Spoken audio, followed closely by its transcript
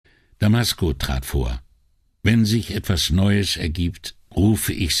Damasco trat vor. »Wenn sich etwas Neues ergibt,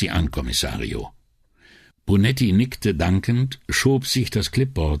 rufe ich Sie an, Kommissario.« Brunetti nickte dankend, schob sich das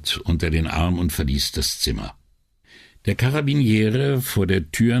Clipboard unter den Arm und verließ das Zimmer. Der Karabiniere vor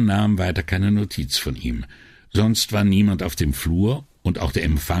der Tür nahm weiter keine Notiz von ihm. Sonst war niemand auf dem Flur und auch der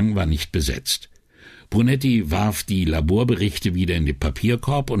Empfang war nicht besetzt. Brunetti warf die Laborberichte wieder in den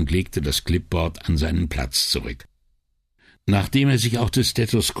Papierkorb und legte das Clipboard an seinen Platz zurück. Nachdem er sich auch des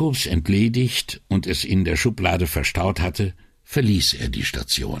Stethoskops entledigt und es in der Schublade verstaut hatte, verließ er die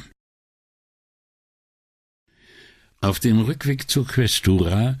Station. Auf dem Rückweg zur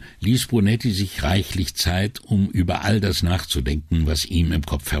Questura ließ Brunetti sich reichlich Zeit, um über all das nachzudenken, was ihm im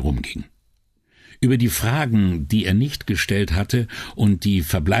Kopf herumging. Über die Fragen, die er nicht gestellt hatte, und die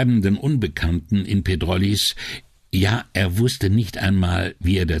verbleibenden Unbekannten in Pedrollis, ja, er wusste nicht einmal,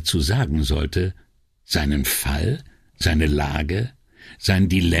 wie er dazu sagen sollte, seinen Fall, seine Lage, sein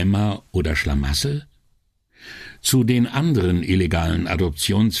Dilemma oder Schlamassel? Zu den anderen illegalen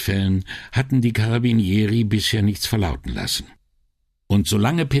Adoptionsfällen hatten die Carabinieri bisher nichts verlauten lassen. Und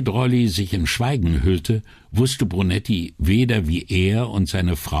solange Pedrolli sich in Schweigen hüllte, wusste Brunetti weder, wie er und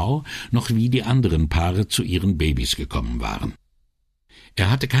seine Frau noch wie die anderen Paare zu ihren Babys gekommen waren. Er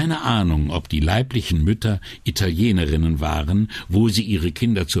hatte keine Ahnung, ob die leiblichen Mütter Italienerinnen waren, wo sie ihre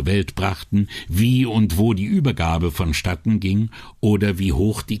Kinder zur Welt brachten, wie und wo die Übergabe vonstatten ging oder wie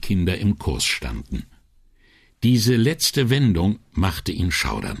hoch die Kinder im Kurs standen. Diese letzte Wendung machte ihn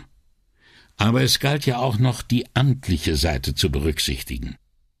schaudern. Aber es galt ja auch noch die amtliche Seite zu berücksichtigen.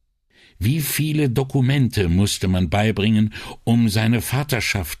 Wie viele Dokumente musste man beibringen, um seine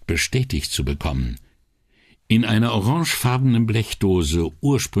Vaterschaft bestätigt zu bekommen? In einer orangefarbenen Blechdose,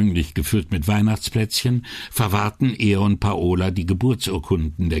 ursprünglich gefüllt mit Weihnachtsplätzchen, verwahrten er und Paola die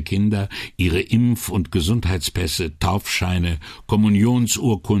Geburtsurkunden der Kinder, ihre Impf- und Gesundheitspässe, Taufscheine,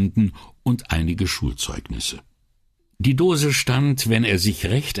 Kommunionsurkunden und einige Schulzeugnisse. Die Dose stand, wenn er sich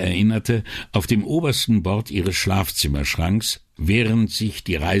recht erinnerte, auf dem obersten Bord ihres Schlafzimmerschranks, während sich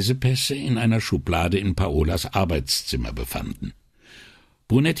die Reisepässe in einer Schublade in Paolas Arbeitszimmer befanden.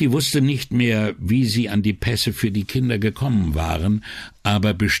 Brunetti wusste nicht mehr, wie sie an die Pässe für die Kinder gekommen waren,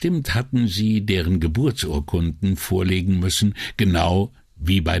 aber bestimmt hatten sie deren Geburtsurkunden vorlegen müssen, genau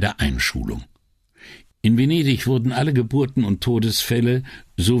wie bei der Einschulung. In Venedig wurden alle Geburten und Todesfälle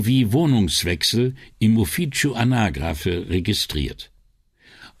sowie Wohnungswechsel im Ufficio Anagrafe registriert.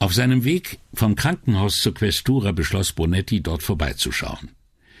 Auf seinem Weg vom Krankenhaus zur Questura beschloss Brunetti, dort vorbeizuschauen.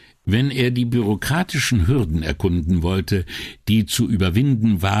 Wenn er die bürokratischen Hürden erkunden wollte, die zu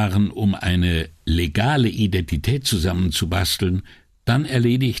überwinden waren, um eine legale Identität zusammenzubasteln, dann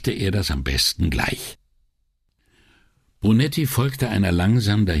erledigte er das am besten gleich. Brunetti folgte einer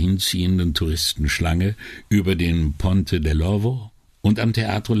langsam dahinziehenden Touristenschlange über den Ponte dell'Ovo und am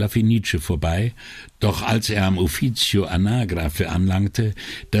Teatro La Fenice vorbei, doch als er am Ufficio Anagrafe anlangte,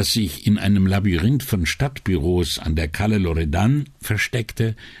 das sich in einem Labyrinth von Stadtbüros an der Calle Loredan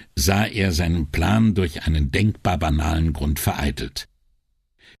versteckte, sah er seinen Plan durch einen denkbar banalen Grund vereitelt.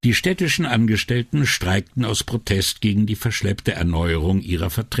 Die städtischen Angestellten streikten aus Protest gegen die verschleppte Erneuerung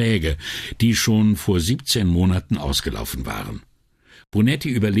ihrer Verträge, die schon vor 17 Monaten ausgelaufen waren. Brunetti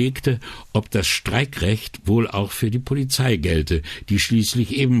überlegte, ob das Streikrecht wohl auch für die Polizei gelte, die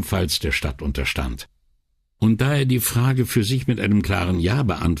schließlich ebenfalls der Stadt unterstand. Und da er die Frage für sich mit einem klaren Ja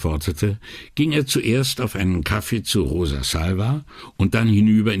beantwortete, ging er zuerst auf einen Kaffee zu Rosa Salva und dann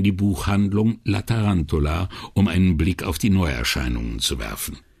hinüber in die Buchhandlung La Tarantola, um einen Blick auf die Neuerscheinungen zu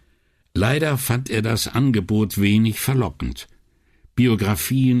werfen. Leider fand er das Angebot wenig verlockend.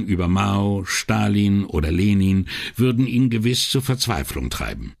 Biografien über Mao, Stalin oder Lenin würden ihn gewiss zur Verzweiflung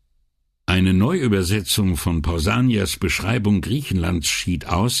treiben. Eine Neuübersetzung von Pausanias Beschreibung Griechenlands schied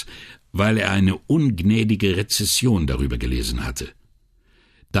aus, weil er eine ungnädige Rezession darüber gelesen hatte.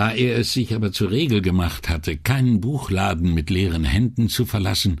 Da er es sich aber zur Regel gemacht hatte, keinen Buchladen mit leeren Händen zu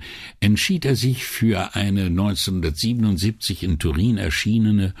verlassen, entschied er sich für eine 1977 in Turin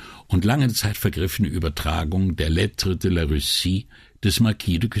erschienene und lange Zeit vergriffene Übertragung der Lettres de la Russie des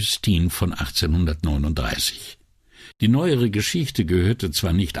Marquis de Custine von 1839. Die neuere Geschichte gehörte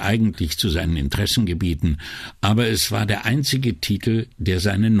zwar nicht eigentlich zu seinen Interessengebieten, aber es war der einzige Titel, der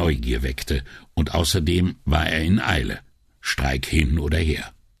seine Neugier weckte, und außerdem war er in Eile, Streik hin oder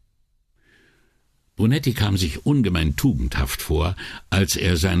her. Brunetti kam sich ungemein tugendhaft vor, als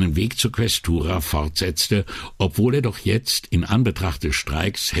er seinen Weg zur Questura fortsetzte, obwohl er doch jetzt in Anbetracht des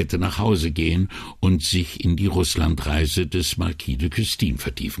Streiks hätte nach Hause gehen und sich in die Russlandreise des Marquis de Custine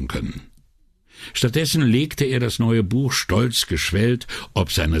vertiefen können. Stattdessen legte er das neue Buch stolz geschwellt,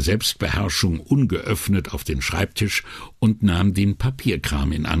 ob seiner Selbstbeherrschung ungeöffnet, auf den Schreibtisch und nahm den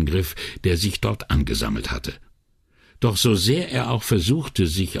Papierkram in Angriff, der sich dort angesammelt hatte. Doch so sehr er auch versuchte,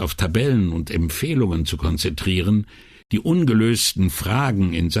 sich auf Tabellen und Empfehlungen zu konzentrieren, die ungelösten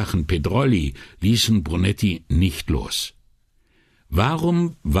Fragen in Sachen Pedrolli ließen Brunetti nicht los.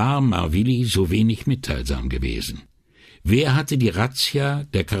 Warum war Marvilli so wenig mitteilsam gewesen? Wer hatte die Razzia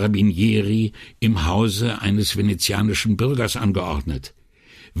der Carabinieri im Hause eines venezianischen Bürgers angeordnet?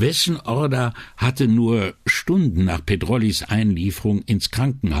 Wessen Order hatte nur Stunden nach Pedrollis Einlieferung ins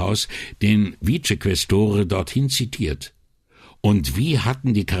Krankenhaus den Vicequestore dorthin zitiert? Und wie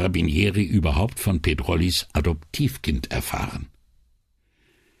hatten die Carabinieri überhaupt von Pedrollis Adoptivkind erfahren?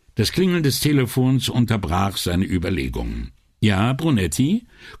 Das Klingeln des Telefons unterbrach seine Überlegungen. »Ja, Brunetti,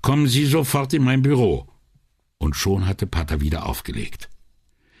 kommen Sie sofort in mein Büro.« Und schon hatte Pater wieder aufgelegt.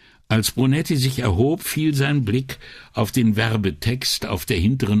 Als Brunetti sich erhob, fiel sein Blick auf den Werbetext auf der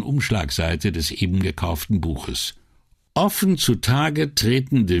hinteren Umschlagseite des eben gekauften Buches. »Offen zutage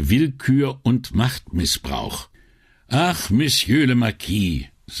tretende Willkür und Machtmissbrauch.« »Ach, Monsieur le Marquis«,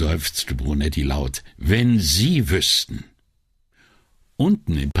 seufzte Brunetti laut, »wenn Sie wüssten.«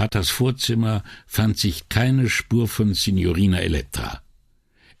 Unten in Paters Vorzimmer fand sich keine Spur von Signorina Elettra.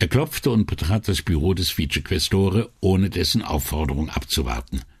 Er klopfte und betrat das Büro des Vicequestore, ohne dessen Aufforderung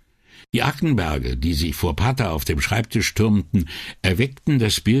abzuwarten. Die Aktenberge, die sich vor Pater auf dem Schreibtisch türmten, erweckten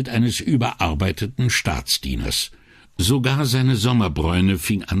das Bild eines überarbeiteten Staatsdieners. Sogar seine Sommerbräune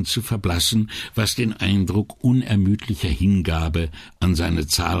fing an zu verblassen, was den Eindruck unermüdlicher Hingabe an seine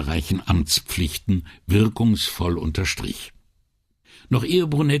zahlreichen Amtspflichten wirkungsvoll unterstrich. Noch ehe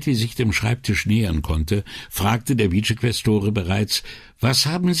Brunetti sich dem Schreibtisch nähern konnte, fragte der Vicequestore bereits, »Was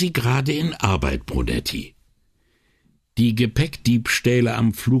haben Sie gerade in Arbeit, Brunetti?« »Die Gepäckdiebstähle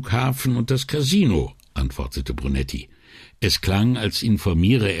am Flughafen und das Casino«, antwortete Brunetti. Es klang, als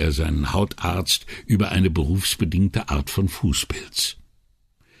informiere er seinen Hautarzt über eine berufsbedingte Art von Fußpilz.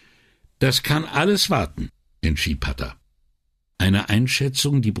 »Das kann alles warten«, entschied Pater. Eine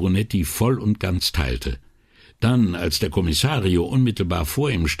Einschätzung, die Brunetti voll und ganz teilte. Dann, als der Kommissario unmittelbar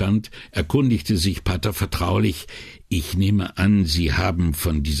vor ihm stand, erkundigte sich Pater vertraulich, »Ich nehme an, Sie haben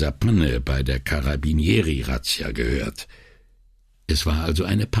von dieser Panne bei der Carabinieri-Razzia gehört.« Es war also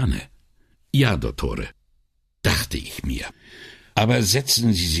eine Panne. »Ja, Dottore«, dachte ich mir. »Aber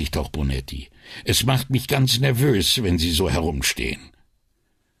setzen Sie sich doch, Brunetti. Es macht mich ganz nervös, wenn Sie so herumstehen.«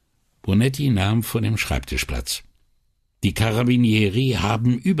 Brunetti nahm von dem Schreibtisch Platz. »Die Carabinieri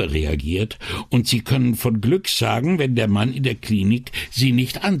haben überreagiert, und Sie können von Glück sagen, wenn der Mann in der Klinik Sie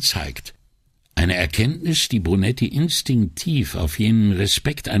nicht anzeigt.« Eine Erkenntnis, die Brunetti instinktiv auf jenen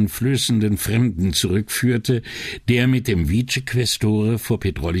respekteinflößenden Fremden zurückführte, der mit dem Vicequestore vor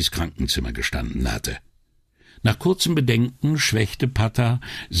Pedrollis Krankenzimmer gestanden hatte. Nach kurzem Bedenken schwächte Pater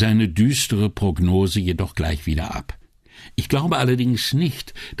seine düstere Prognose jedoch gleich wieder ab. »Ich glaube allerdings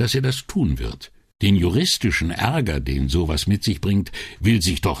nicht, dass er das tun wird. Den juristischen Ärger, den sowas mit sich bringt, will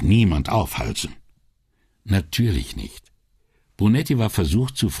sich doch niemand aufhalsen.« Natürlich nicht. Brunetti war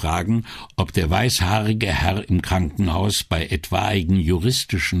versucht zu fragen, ob der weißhaarige Herr im Krankenhaus bei etwaigen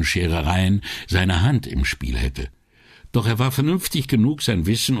juristischen Scherereien seine Hand im Spiel hätte. Doch er war vernünftig genug, sein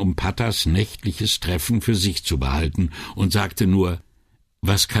Wissen um Paters nächtliches Treffen für sich zu behalten und sagte nur,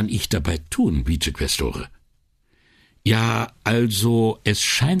 »Was kann ich dabei tun, Vicequestore?« »Ja, also, es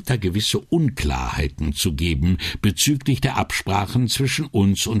scheint da gewisse Unklarheiten zu geben bezüglich der Absprachen zwischen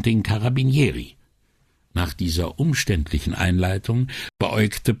uns und den Carabinieri.« Nach dieser umständlichen Einleitung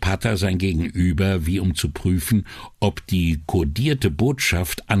beäugte Pater sein Gegenüber, wie um zu prüfen, ob die kodierte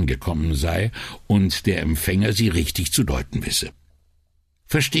Botschaft angekommen sei und der Empfänger sie richtig zu deuten wisse.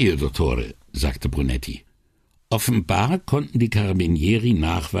 »Verstehe, Dottore«, sagte Brunetti. Offenbar konnten die Carabinieri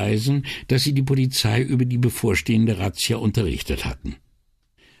nachweisen, dass sie die Polizei über die bevorstehende Razzia unterrichtet hatten.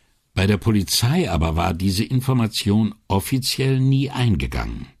 Bei der Polizei aber war diese Information offiziell nie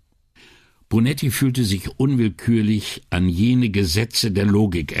eingegangen. Brunetti fühlte sich unwillkürlich an jene Gesetze der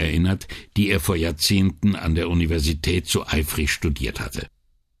Logik erinnert, die er vor Jahrzehnten an der Universität so eifrig studiert hatte.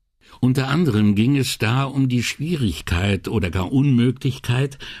 Unter anderem ging es da um die Schwierigkeit oder gar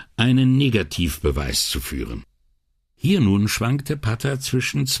Unmöglichkeit, einen Negativbeweis zu führen. Hier nun schwankte Pater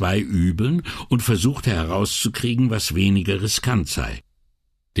zwischen zwei Übeln und versuchte herauszukriegen, was weniger riskant sei.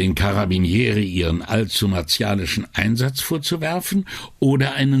 Den Carabinieri ihren allzu martialischen Einsatz vorzuwerfen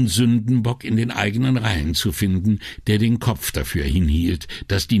oder einen Sündenbock in den eigenen Reihen zu finden, der den Kopf dafür hinhielt,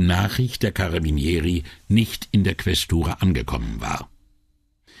 dass die Nachricht der Carabinieri nicht in der Questura angekommen war.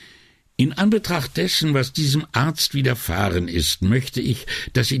 In Anbetracht dessen, was diesem Arzt widerfahren ist, möchte ich,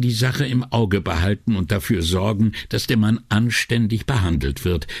 dass Sie die Sache im Auge behalten und dafür sorgen, dass der Mann anständig behandelt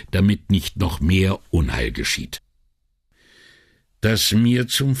wird, damit nicht noch mehr Unheil geschieht. Das mir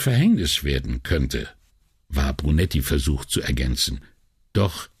zum Verhängnis werden könnte, war Brunetti versucht zu ergänzen,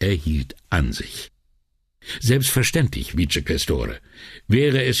 doch er hielt an sich. Selbstverständlich, Vicequestore.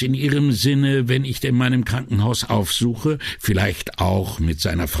 Wäre es in Ihrem Sinne, wenn ich in meinem Krankenhaus aufsuche, vielleicht auch mit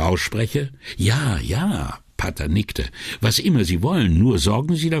seiner Frau spreche? Ja, Pater nickte. Was immer Sie wollen, nur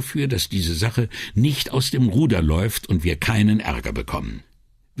sorgen Sie dafür, dass diese Sache nicht aus dem Ruder läuft und wir keinen Ärger bekommen.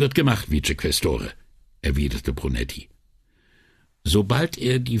 Wird gemacht, Vicequestore, erwiderte Brunetti. Sobald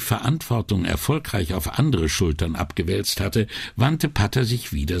er die Verantwortung erfolgreich auf andere Schultern abgewälzt hatte, wandte Pater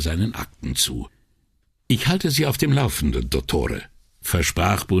sich wieder seinen Akten zu. »Ich halte Sie auf dem Laufenden, Dottore«,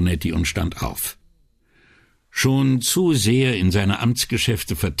 versprach Brunetti und stand auf. Schon zu sehr in seine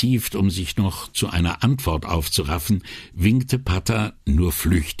Amtsgeschäfte vertieft, um sich noch zu einer Antwort aufzuraffen, winkte Pater nur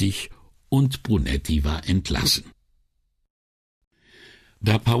flüchtig, und Brunetti war entlassen.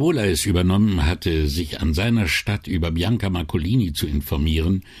 Da Paola es übernommen hatte, sich an seiner Stadt über Bianca Marcolini zu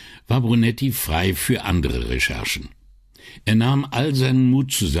informieren, war Brunetti frei für andere Recherchen. Er nahm all seinen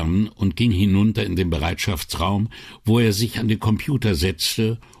Mut zusammen und ging hinunter in den Bereitschaftsraum, wo er sich an den Computer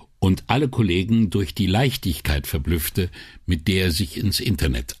setzte und alle Kollegen durch die Leichtigkeit verblüffte, mit der er sich ins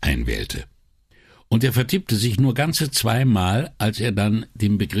Internet einwählte. Und er vertippte sich nur ganze 2 Mal, als er dann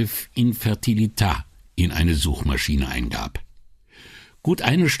den Begriff Infertilità in eine Suchmaschine eingab. Gut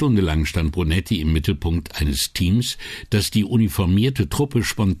 1 Stunde lang stand Brunetti im Mittelpunkt eines Teams, das die uniformierte Truppe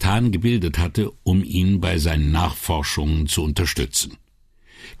spontan gebildet hatte, um ihn bei seinen Nachforschungen zu unterstützen.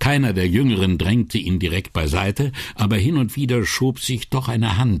 Keiner der Jüngeren drängte ihn direkt beiseite, aber hin und wieder schob sich doch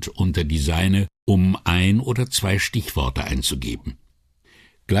eine Hand unter die seine, um 1 oder 2 Stichworte einzugeben.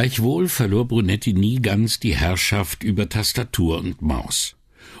 Gleichwohl verlor Brunetti nie ganz die Herrschaft über Tastatur und Maus.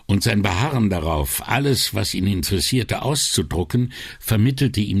 Und sein Beharren darauf, alles, was ihn interessierte, auszudrucken,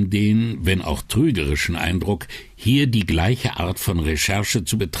 vermittelte ihm den, wenn auch trügerischen Eindruck, hier die gleiche Art von Recherche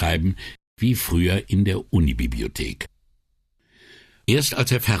zu betreiben wie früher in der Unibibliothek. Erst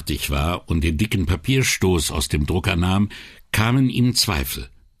als er fertig war und den dicken Papierstoß aus dem Drucker nahm, kamen ihm Zweifel.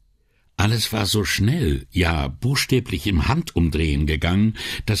 Alles war so schnell, ja buchstäblich im Handumdrehen gegangen,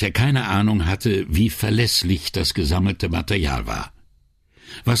 dass er keine Ahnung hatte, wie verlässlich das gesammelte Material war.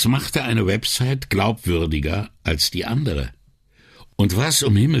 Was machte eine Website glaubwürdiger als die andere? Und was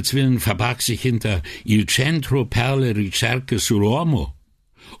um Himmels willen verbarg sich hinter Il Centro per le Ricerche sull'Uomo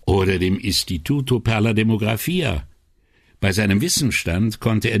oder dem Istituto per la Demografia? Bei seinem Wissensstand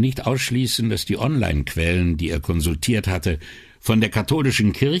konnte er nicht ausschließen, dass die Online-Quellen, die er konsultiert hatte, von der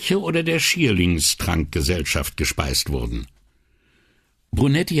katholischen Kirche oder der Schierlingstrankgesellschaft gespeist wurden.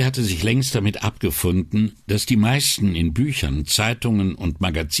 Brunetti hatte sich längst damit abgefunden, dass die meisten in Büchern, Zeitungen und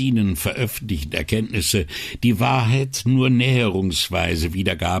Magazinen veröffentlichten Erkenntnisse die Wahrheit nur näherungsweise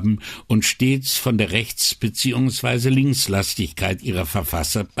wiedergaben und stets von der Rechts- bzw. Linkslastigkeit ihrer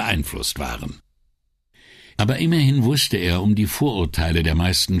Verfasser beeinflusst waren. Aber immerhin wusste er um die Vorurteile der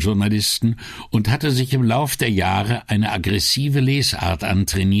meisten Journalisten und hatte sich im Lauf der Jahre eine aggressive Lesart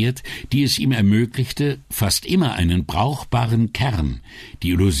antrainiert, die es ihm ermöglichte, fast immer einen brauchbaren Kern, die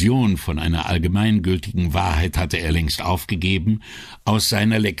Illusion von einer allgemeingültigen Wahrheit hatte er längst aufgegeben, aus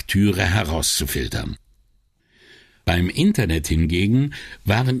seiner Lektüre herauszufiltern. Beim Internet hingegen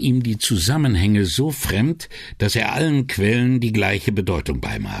waren ihm die Zusammenhänge so fremd, dass er allen Quellen die gleiche Bedeutung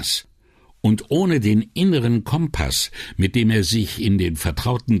beimaß. Und ohne den inneren Kompass, mit dem er sich in den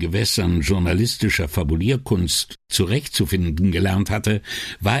vertrauten Gewässern journalistischer Fabulierkunst zurechtzufinden gelernt hatte,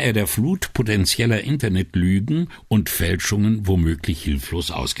 war er der Flut potenzieller Internetlügen und Fälschungen womöglich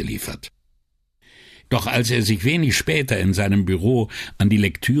hilflos ausgeliefert. Doch als er sich wenig später in seinem Büro an die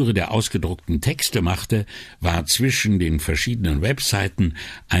Lektüre der ausgedruckten Texte machte, war zwischen den verschiedenen Webseiten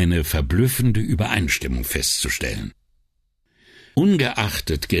eine verblüffende Übereinstimmung festzustellen.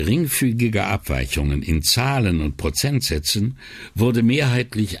 Ungeachtet geringfügiger Abweichungen in Zahlen und Prozentsätzen wurde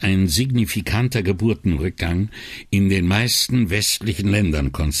mehrheitlich ein signifikanter Geburtenrückgang in den meisten westlichen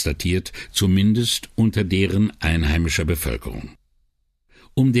Ländern konstatiert, zumindest unter deren einheimischer Bevölkerung.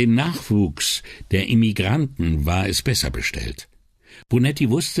 Um den Nachwuchs der Immigranten war es besser bestellt. Brunetti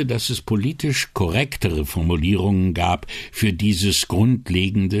wusste, dass es politisch korrektere Formulierungen gab für dieses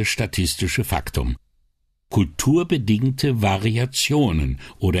grundlegende statistische Faktum. Kulturbedingte Variationen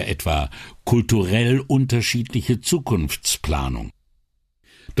oder etwa kulturell unterschiedliche Zukunftsplanung.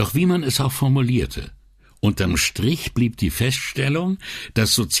 Doch wie man es auch formulierte, unterm Strich blieb die Feststellung,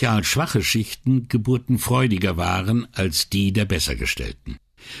 dass sozial schwache Schichten geburtenfreudiger waren als die der Bessergestellten.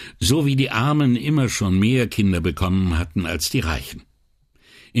 so wie die Armen immer schon mehr Kinder bekommen hatten als die Reichen.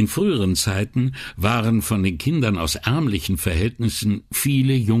 In früheren Zeiten waren von den Kindern aus ärmlichen Verhältnissen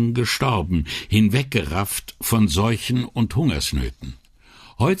viele jung gestorben, hinweggerafft von Seuchen und Hungersnöten.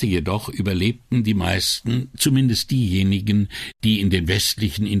 Heute jedoch überlebten die meisten, zumindest diejenigen, die in den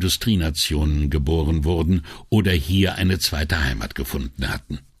westlichen Industrienationen geboren wurden oder hier eine zweite Heimat gefunden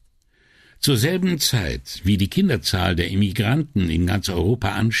hatten. Zur selben Zeit, wie die Kinderzahl der Immigranten in ganz Europa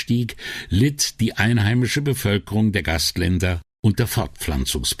anstieg, litt die einheimische Bevölkerung der Gastländer unter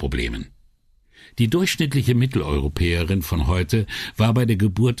Fortpflanzungsproblemen. Die durchschnittliche Mitteleuropäerin von heute war bei der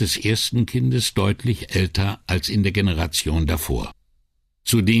Geburt des ersten Kindes deutlich älter als in der Generation davor.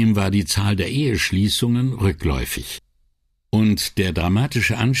 Zudem war die Zahl der Eheschließungen rückläufig. Und der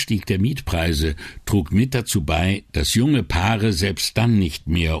dramatische Anstieg der Mietpreise trug mit dazu bei, dass junge Paare selbst dann nicht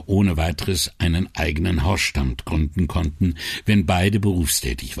mehr ohne weiteres einen eigenen Hausstand gründen konnten, wenn beide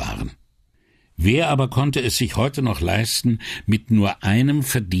berufstätig waren. Wer aber konnte es sich heute noch leisten, mit nur einem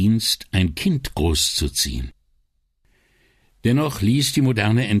Verdienst ein Kind großzuziehen? Dennoch ließ die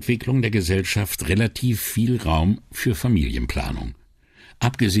moderne Entwicklung der Gesellschaft relativ viel Raum für Familienplanung.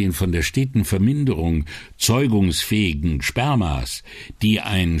 Abgesehen von der steten Verminderung zeugungsfähigen Spermas, die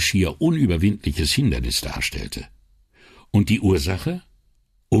ein schier unüberwindliches Hindernis darstellte. Und die Ursache?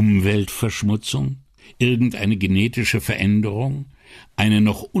 Umweltverschmutzung? Irgendeine genetische Veränderung? Eine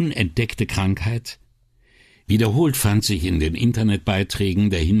noch unentdeckte Krankheit? Wiederholt fand sich in den Internetbeiträgen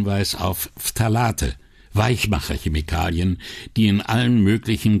der Hinweis auf Phthalate, Weichmacherchemikalien, die in allen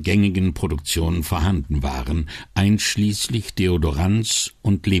möglichen gängigen Produktionen vorhanden waren, einschließlich Deodorants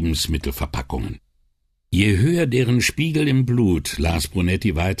und Lebensmittelverpackungen. Je höher deren Spiegel im Blut, las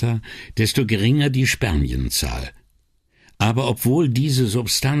Brunetti weiter, desto geringer die Spermienzahl. Aber obwohl diese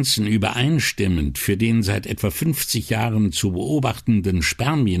Substanzen übereinstimmend für den seit etwa 50 Jahren zu beobachtenden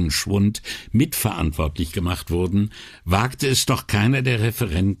Spermienschwund mitverantwortlich gemacht wurden, wagte es doch keiner der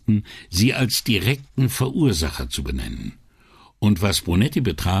Referenten, sie als direkten Verursacher zu benennen. Und was Brunetti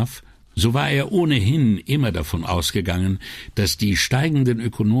betraf, so war er ohnehin immer davon ausgegangen, dass die steigenden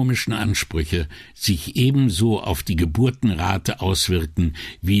ökonomischen Ansprüche sich ebenso auf die Geburtenrate auswirken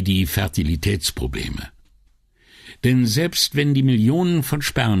wie die Fertilitätsprobleme. Denn selbst wenn die Millionen von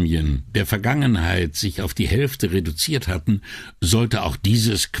Spermien der Vergangenheit sich auf die Hälfte reduziert hatten, sollte auch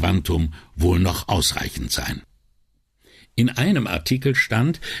dieses Quantum wohl noch ausreichend sein. In einem Artikel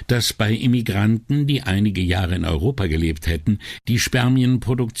stand, dass bei Immigranten, die einige Jahre in Europa gelebt hätten, die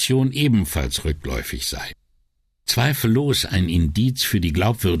Spermienproduktion ebenfalls rückläufig sei. Zweifellos ein Indiz für die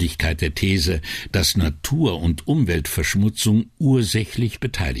Glaubwürdigkeit der These, dass Natur- und Umweltverschmutzung ursächlich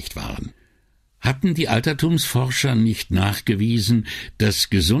beteiligt waren. Hatten die Altertumsforscher nicht nachgewiesen,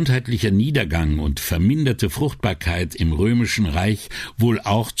 dass gesundheitlicher Niedergang und verminderte Fruchtbarkeit im Römischen Reich wohl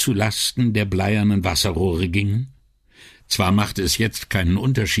auch zu Lasten der bleiernen Wasserrohre gingen? Zwar machte es jetzt keinen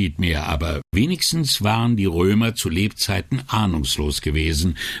Unterschied mehr, aber wenigstens waren die Römer zu Lebzeiten ahnungslos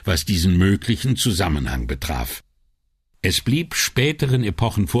gewesen, was diesen möglichen Zusammenhang betraf. Es blieb späteren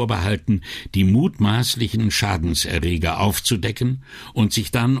Epochen vorbehalten, die mutmaßlichen Schadenserreger aufzudecken und sich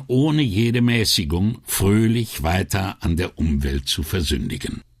dann ohne jede Mäßigung fröhlich weiter an der Umwelt zu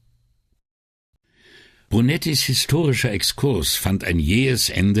versündigen. Brunettis historischer Exkurs fand ein jähes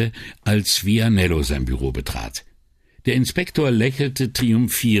Ende, als Vianello sein Büro betrat. Der Inspektor lächelte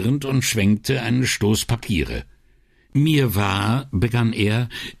triumphierend und schwenkte einen Stoß Papiere. »Mir war«, begann er,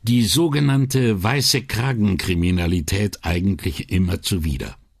 »die sogenannte weiße Kragenkriminalität eigentlich immer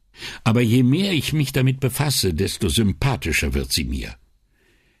zuwider. Aber je mehr ich mich damit befasse, desto sympathischer wird sie mir.«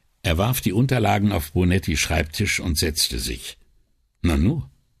 Er warf die Unterlagen auf Brunettis Schreibtisch und setzte sich. »Nanu?«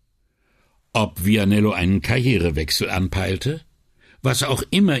 Ob Vianello einen Karrierewechsel anpeilte? Was auch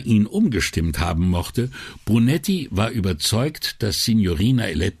immer ihn umgestimmt haben mochte, Brunetti war überzeugt, dass Signorina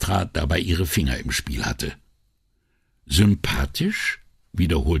Elettra dabei ihre Finger im Spiel hatte. »Sympathisch?«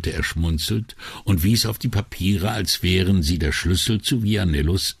 wiederholte er schmunzelnd und wies auf die Papiere, als wären sie der Schlüssel zu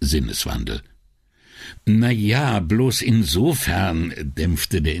Vianellos Sinneswandel. »Na ja, bloß insofern«,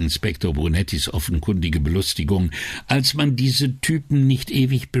 dämpfte der Inspektor Brunettis offenkundige Belustigung, »als man diese Typen nicht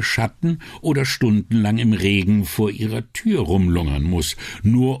ewig beschatten oder stundenlang im Regen vor ihrer Tür rumlungern muß,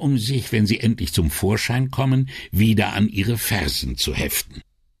 nur um sich, wenn sie endlich zum Vorschein kommen, wieder an ihre Fersen zu heften.«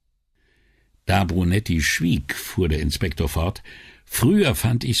 Da Brunetti schwieg, fuhr der Inspektor fort, »früher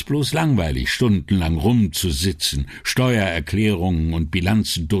fand ich's bloß langweilig, stundenlang rumzusitzen, Steuererklärungen und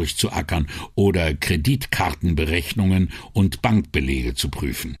Bilanzen durchzuackern oder Kreditkartenberechnungen und Bankbelege zu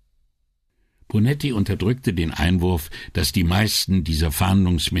prüfen.« Brunetti unterdrückte den Einwurf, dass die meisten dieser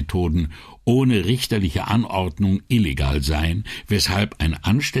Fahndungsmethoden ohne richterliche Anordnung illegal seien, weshalb ein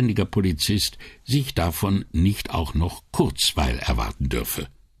anständiger Polizist sich davon nicht auch noch Kurzweil erwarten dürfe.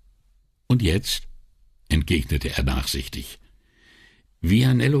 »Und jetzt?« entgegnete er nachsichtig.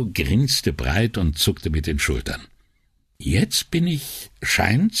 Vianello grinste breit und zuckte mit den Schultern. »Jetzt bin ich,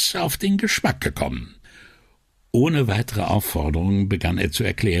 scheint's, auf den Geschmack gekommen.« Ohne weitere Aufforderung begann er zu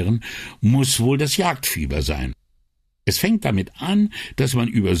erklären, »muss wohl das Jagdfieber sein. Es fängt damit an, dass man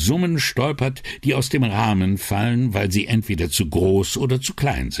über Summen stolpert, die aus dem Rahmen fallen, weil sie entweder zu groß oder zu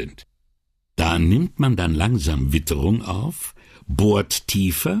klein sind. Da nimmt man dann langsam Witterung auf, bohrt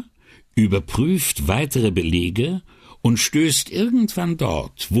tiefer, überprüft weitere Belege und stößt irgendwann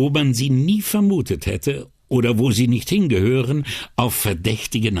dort, wo man sie nie vermutet hätte oder wo sie nicht hingehören, auf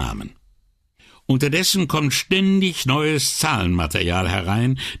verdächtige Namen. Unterdessen kommt ständig neues Zahlenmaterial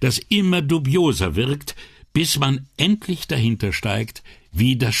herein, das immer dubioser wirkt, bis man endlich dahinter steigt,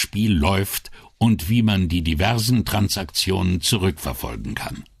 wie das Spiel läuft und wie man die diversen Transaktionen zurückverfolgen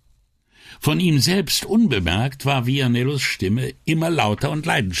kann.« Von ihm selbst unbemerkt war Vianellos Stimme immer lauter und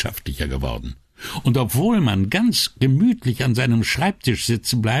leidenschaftlicher geworden. Und obwohl man ganz gemütlich an seinem Schreibtisch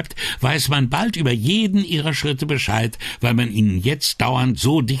sitzen bleibt, weiß man bald über jeden ihrer Schritte Bescheid, weil man ihnen jetzt dauernd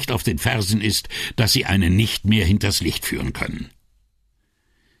so dicht auf den Fersen ist, dass sie einen nicht mehr hinters Licht führen können.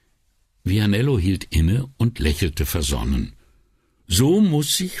 Vianello hielt inne und lächelte versonnen. So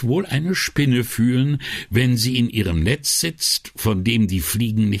muß sich wohl eine Spinne fühlen, wenn sie in ihrem Netz sitzt, von dem die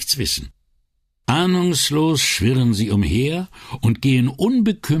Fliegen nichts wissen. Ahnungslos schwirren sie umher und gehen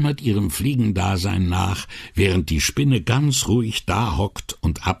unbekümmert ihrem Fliegendasein nach, während die Spinne ganz ruhig dahockt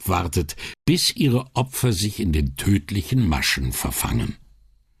und abwartet, bis ihre Opfer sich in den tödlichen Maschen verfangen.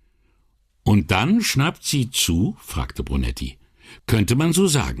 »Und dann schnappt sie zu?« fragte Brunetti. »Könnte man so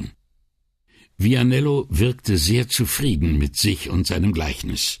sagen?« Vianello wirkte sehr zufrieden mit sich und seinem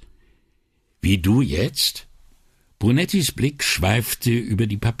Gleichnis. »Wie du jetzt?« Brunettis Blick schweifte über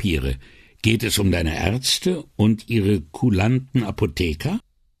die Papiere. »Geht es um deine Ärzte und ihre kulanten Apotheker?«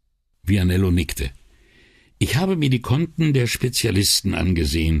 Vianello nickte. »Ich habe mir die Konten der Spezialisten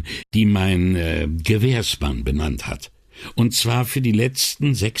angesehen, die mein Gewährsmann benannt hat, und zwar für die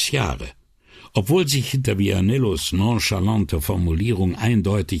letzten 6 Jahre. Obwohl sich hinter Vianellos nonchalanter Formulierung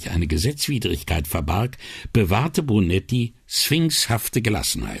eindeutig eine Gesetzwidrigkeit verbarg, bewahrte Brunetti sphinxhafte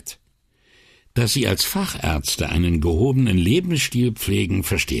Gelassenheit. Dass Sie als Fachärzte einen gehobenen Lebensstil pflegen,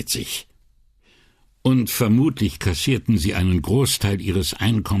 versteht sich. Und vermutlich kassierten Sie einen Großteil Ihres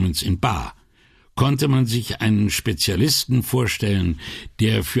Einkommens in bar. Konnte man sich einen Spezialisten vorstellen,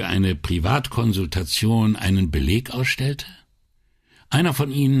 der für eine Privatkonsultation einen Beleg ausstellte? Einer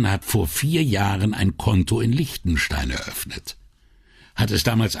von Ihnen hat vor 4 Jahren ein Konto in Liechtenstein eröffnet. Hat es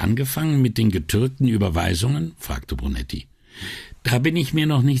damals angefangen mit den getürkten Überweisungen?« fragte Brunetti. »Da bin ich mir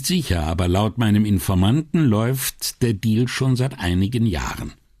noch nicht sicher, aber laut meinem Informanten läuft der Deal schon seit einigen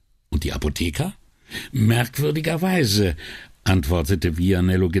Jahren. Und die Apotheker?« »Merkwürdigerweise«, antwortete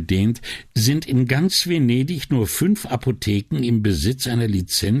Vianello gedehnt, »sind in ganz Venedig nur 5 Apotheken im Besitz einer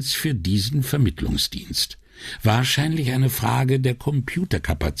Lizenz für diesen Vermittlungsdienst. Wahrscheinlich eine Frage der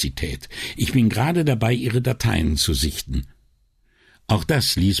Computerkapazität. Ich bin gerade dabei, Ihre Dateien zu sichten.« Auch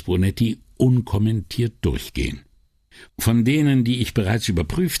das ließ Brunetti unkommentiert durchgehen. »Von denen, die ich bereits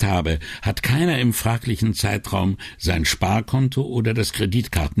überprüft habe, hat keiner im fraglichen Zeitraum sein Sparkonto oder das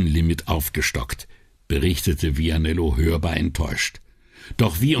Kreditkartenlimit aufgestockt«, berichtete Vianello hörbar enttäuscht.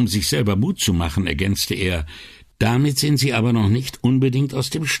 Doch wie um sich selber Mut zu machen, ergänzte er, »damit sind Sie aber noch nicht unbedingt aus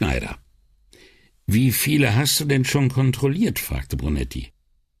dem Schneider.« »Wie viele hast du denn schon kontrolliert?« fragte Brunetti.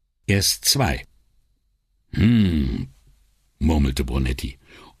 »Erst 2. Murmelte Brunetti.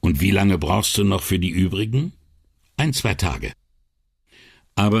 »Und wie lange brauchst du noch für die übrigen?« 1-2 Tage.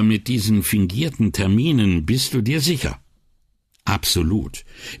 »Aber mit diesen fingierten Terminen bist du dir sicher?« »Absolut.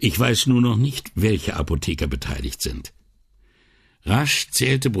 Ich weiß nur noch nicht, welche Apotheker beteiligt sind.« Rasch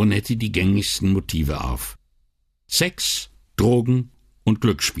zählte Brunetti die gängigsten Motive auf. Sex, Drogen und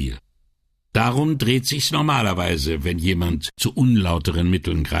Glücksspiel. Darum dreht sich's normalerweise, wenn jemand zu unlauteren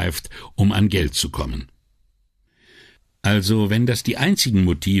Mitteln greift, um an Geld zu kommen. Also, wenn das die einzigen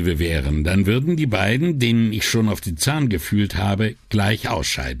Motive wären, dann würden die beiden, denen ich schon auf den Zahn gefühlt habe, gleich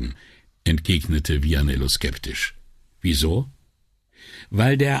ausscheiden, entgegnete Vianello skeptisch. Wieso?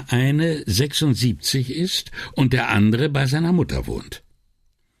 Weil der eine 76 ist und der andere bei seiner Mutter wohnt.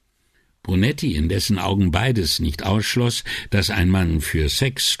 Brunetti, in dessen Augen beides nicht ausschloss, dass ein Mann für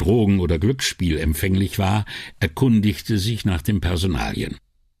Sex, Drogen oder Glücksspiel empfänglich war, erkundigte sich nach den Personalien.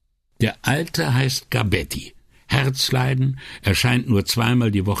 Der Alte heißt Gabetti, Herzleiden, erscheint nur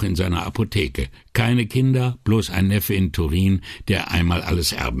 2-mal die Woche in seiner Apotheke. Keine Kinder, bloß ein Neffe in Turin, der einmal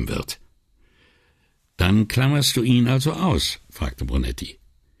alles erben wird. »Dann klammerst du ihn also aus?« fragte Brunetti.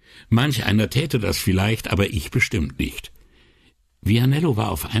 »Manch einer täte das vielleicht, aber ich bestimmt nicht.« Vianello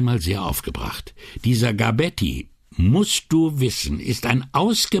war auf einmal sehr aufgebracht. »Dieser Gabetti, musst du wissen, ist ein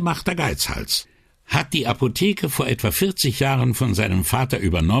ausgemachter Geizhals. Hat die Apotheke vor etwa 40 Jahren von seinem Vater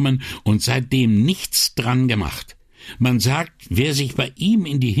übernommen und seitdem nichts dran gemacht. Man sagt, wer sich bei ihm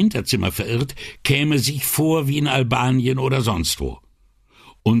in die Hinterzimmer verirrt, käme sich vor wie in Albanien oder sonst wo.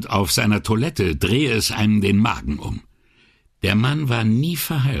 Und auf seiner Toilette drehe es einem den Magen um. Der Mann war nie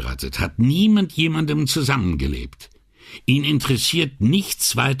verheiratet, hat nie mit jemandem zusammengelebt. Ihn interessiert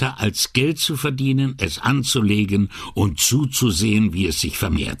nichts weiter, als Geld zu verdienen, es anzulegen und zuzusehen, wie es sich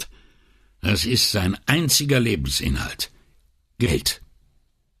vermehrt. Das ist sein einziger Lebensinhalt. Geld.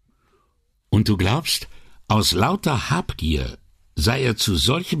 Und du glaubst, aus lauter Habgier sei er zu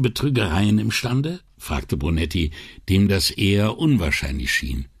solchen Betrügereien imstande?« fragte Brunetti, dem das eher unwahrscheinlich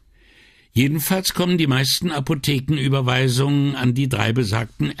schien. »Jedenfalls kommen die meisten Apothekenüberweisungen an die 3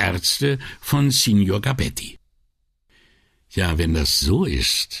 besagten Ärzte von Signor Gabetti.« »Ja, wenn das so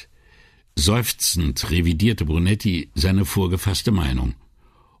ist«, seufzend revidierte Brunetti seine vorgefasste Meinung.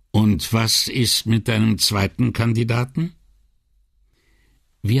 »Und was ist mit deinem zweiten Kandidaten?«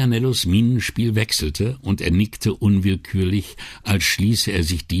 Vianellos Mienenspiel wechselte, und er nickte unwillkürlich, als schließe er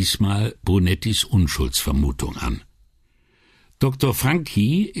sich diesmal Brunettis Unschuldsvermutung an. »Dr.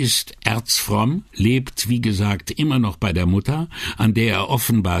 Franchi ist erzfromm, lebt, wie gesagt, immer noch bei der Mutter, an der er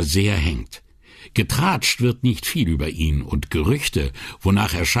offenbar sehr hängt. Getratscht wird nicht viel über ihn, und Gerüchte,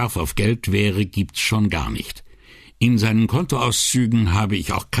 wonach er scharf auf Geld wäre, gibt's schon gar nicht. In seinen Kontoauszügen habe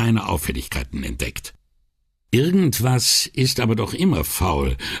ich auch keine Auffälligkeiten entdeckt. »Irgendwas ist aber doch immer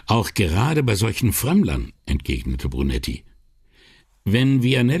faul, auch gerade bei solchen Frömmlern«, entgegnete Brunetti. Wenn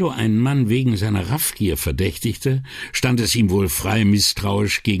Vianello einen Mann wegen seiner Raffgier verdächtigte, stand es ihm wohl frei,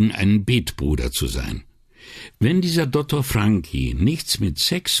 misstrauisch gegen einen Betbruder zu sein. Wenn dieser Dottor Franchi nichts mit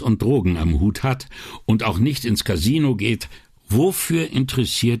Sex und Drogen am Hut hat und auch nicht ins Casino geht, wofür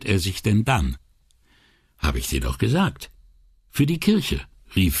interessiert er sich denn dann? »Habe ich dir doch gesagt. Für die Kirche«,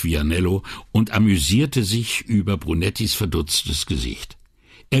 rief Vianello und amüsierte sich über Brunettis verdutztes Gesicht.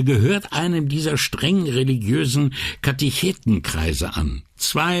 »Er gehört einem dieser streng religiösen Katechetenkreise an.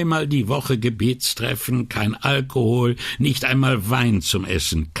 2-mal die Woche Gebetstreffen, kein Alkohol, nicht einmal Wein zum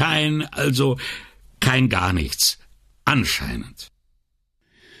Essen, kein gar nichts. Anscheinend.«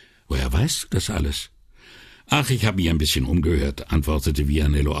 »Woher weißt du das alles?« »Ach, ich habe mich ein bisschen umgehört«, antwortete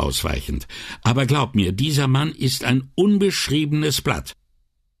Vianello ausweichend. »Aber glaub mir, dieser Mann ist ein unbeschriebenes Blatt.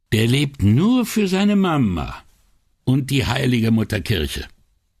 Der lebt nur für seine Mama und die heilige Mutterkirche.«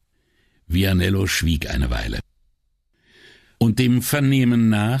 Vianello schwieg eine Weile. »Und dem Vernehmen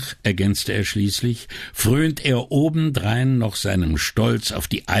nach«, ergänzte er schließlich, »frönt er obendrein noch seinem Stolz auf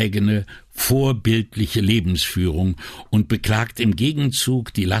die eigene, vorbildliche Lebensführung und beklagt im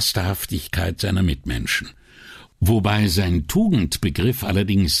Gegenzug die Lasterhaftigkeit seiner Mitmenschen. Wobei sein Tugendbegriff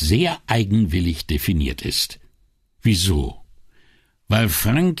allerdings sehr eigenwillig definiert ist. Wieso? Weil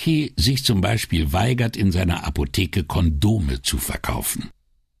Franchi sich zum Beispiel weigert, in seiner Apotheke Kondome zu verkaufen.«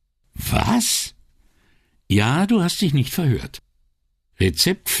 »Was?« »Ja, du hast dich nicht verhört.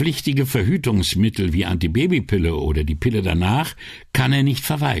 Rezeptpflichtige Verhütungsmittel wie Antibabypille oder die Pille danach kann er nicht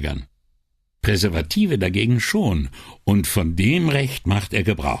verweigern. Präservative dagegen schon, und von dem Recht macht er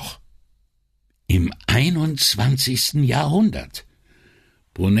Gebrauch.« »Im 21. Jahrhundert?«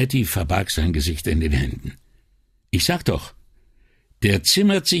 Brunetti verbarg sein Gesicht in den Händen. »Ich sag doch, der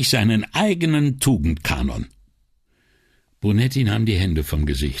zimmert sich seinen eigenen Tugendkanon.« Brunetti nahm die Hände vom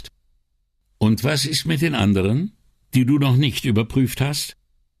Gesicht. »Und was ist mit den anderen, die du noch nicht überprüft hast?«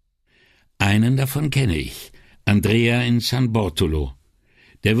 »Einen davon kenne ich, Andrea in San Bortolo.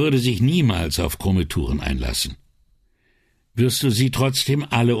 Der würde sich niemals auf krumme Touren einlassen.« »Wirst du sie trotzdem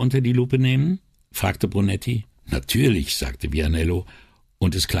alle unter die Lupe nehmen?« fragte Brunetti. »Natürlich«, sagte Vianello,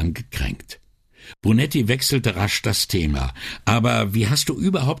 und es klang gekränkt. Brunetti wechselte rasch das Thema. »Aber wie hast du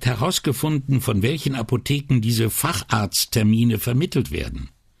überhaupt herausgefunden, von welchen Apotheken diese Facharzttermine vermittelt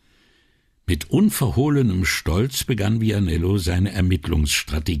werden?« Mit unverhohlenem Stolz begann Vianello seine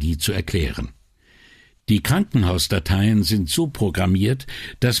Ermittlungsstrategie zu erklären. Die Krankenhausdateien sind so programmiert,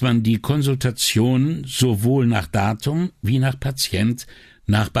 dass man die Konsultation sowohl nach Datum wie nach Patient,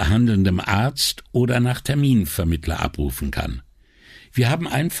 nach behandelndem Arzt oder nach Terminvermittler abrufen kann. Wir haben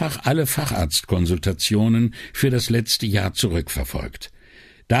einfach alle Facharztkonsultationen für das letzte Jahr zurückverfolgt.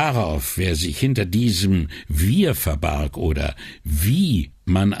 Darauf, wer sich hinter diesem Wir verbarg oder wie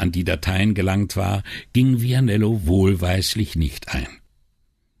man an die Dateien gelangt war, ging Vianello wohlweislich nicht ein.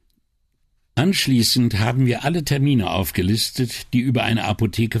 Anschließend haben wir alle Termine aufgelistet, die über eine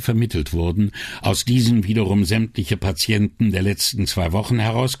Apotheke vermittelt wurden, aus diesen wiederum sämtliche Patienten der letzten 2 Wochen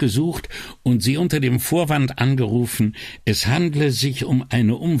herausgesucht und sie unter dem Vorwand angerufen, es handle sich um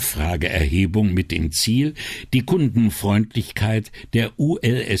eine Umfrageerhebung mit dem Ziel, die Kundenfreundlichkeit der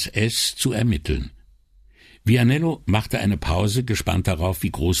ULSS zu ermitteln. Vianello machte eine Pause, gespannt darauf,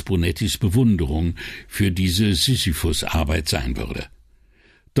 wie groß Brunettis Bewunderung für diese Sisyphus-Arbeit sein würde.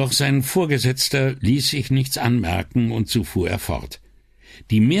 Doch sein Vorgesetzter ließ sich nichts anmerken und so fuhr er fort.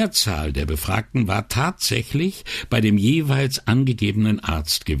 Die Mehrzahl der Befragten war tatsächlich bei dem jeweils angegebenen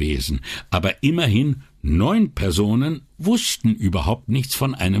Arzt gewesen, aber immerhin 9 Personen wussten überhaupt nichts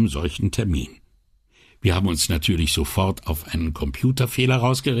von einem solchen Termin. Wir haben uns natürlich sofort auf einen Computerfehler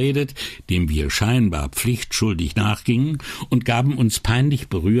rausgeredet, dem wir scheinbar pflichtschuldig nachgingen, und gaben uns peinlich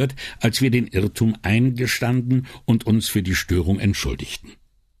berührt, als wir den Irrtum eingestanden und uns für die Störung entschuldigten.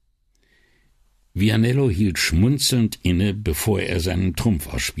 Vianello hielt schmunzelnd inne, bevor er seinen Trumpf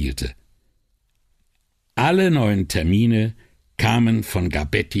ausspielte. Alle 9 Termine kamen von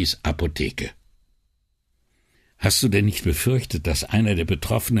Gabettis Apotheke. »Hast du denn nicht befürchtet, dass einer der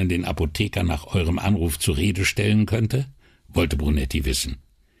Betroffenen den Apotheker nach eurem Anruf zur Rede stellen könnte?« wollte Brunetti wissen.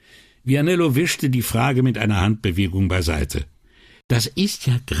 Vianello wischte die Frage mit einer Handbewegung beiseite. »Das ist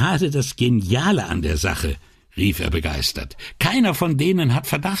ja gerade das Geniale an der Sache«, rief er begeistert. »Keiner von denen hat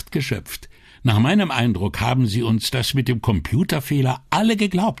Verdacht geschöpft. Nach meinem Eindruck haben sie uns das mit dem Computerfehler alle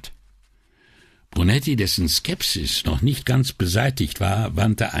geglaubt.« Brunetti, dessen Skepsis noch nicht ganz beseitigt war,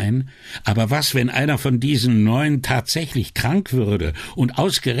 wandte ein, aber was, wenn einer von diesen 9 tatsächlich krank würde und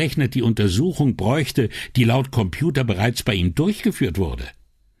ausgerechnet die Untersuchung bräuchte, die laut Computer bereits bei ihm durchgeführt wurde?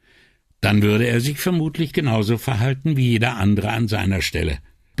 Dann würde er sich vermutlich genauso verhalten wie jeder andere an seiner Stelle,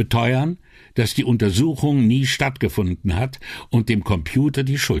 beteuern, dass die Untersuchung nie stattgefunden hat und dem Computer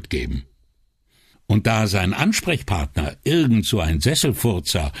die Schuld geben. Und da sein Ansprechpartner irgend so ein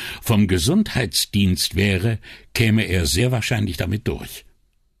Sesselfurzer vom Gesundheitsdienst wäre, käme er sehr wahrscheinlich damit durch.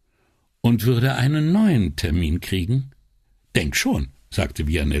 Und würde einen neuen Termin kriegen? »Denk schon«, sagte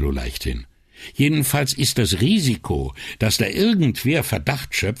Vianello leichthin. »Jedenfalls ist das Risiko, dass da irgendwer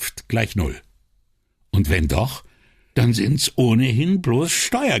Verdacht schöpft, gleich 0. Und wenn doch, dann sind's ohnehin bloß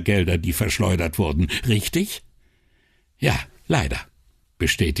Steuergelder, die verschleudert wurden, richtig?« »Ja, leider«,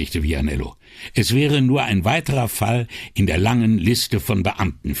 bestätigte Vianello. »Es wäre nur ein weiterer Fall in der langen Liste von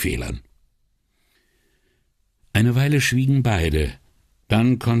Beamtenfehlern.« Eine Weile schwiegen beide.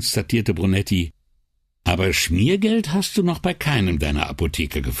 Dann konstatierte Brunetti, »Aber Schmiergeld hast du noch bei keinem deiner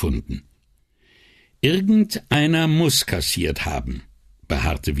Apotheker gefunden.« »Irgendeiner muss kassiert haben«,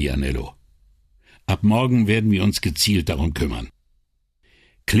 beharrte Vianello. »Ab morgen werden wir uns gezielt darum kümmern.«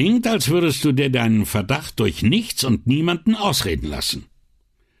 »Klingt, als würdest du dir deinen Verdacht durch nichts und niemanden ausreden lassen.«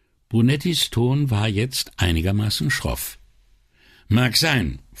 Brunettis Ton war jetzt einigermaßen schroff. »Mag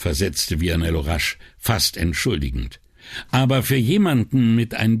sein«, versetzte Vianello rasch, fast entschuldigend. »Aber für jemanden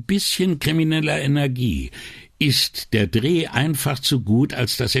mit ein bisschen krimineller Energie ist der Dreh einfach zu gut,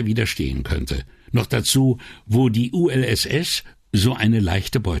 als dass er widerstehen könnte. Noch dazu, wo die ULSS so eine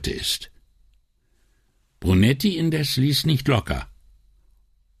leichte Beute ist.« Brunetti indes ließ nicht locker.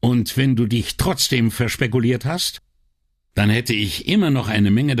 »Und wenn du dich trotzdem verspekuliert hast? Dann hätte ich immer noch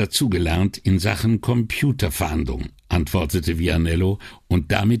eine Menge dazugelernt in Sachen Computerfahndung«, antwortete Vianello,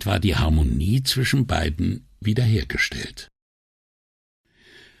 und damit war die Harmonie zwischen beiden wiederhergestellt.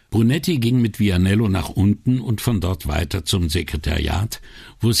 Brunetti ging mit Vianello nach unten und von dort weiter zum Sekretariat,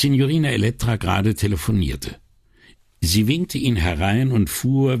 wo Signorina Elettra gerade telefonierte. Sie winkte ihn herein und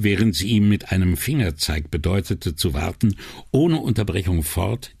fuhr, während sie ihm mit einem Fingerzeig bedeutete, zu warten, ohne Unterbrechung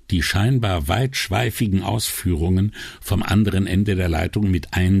fort, die scheinbar weitschweifigen Ausführungen vom anderen Ende der Leitung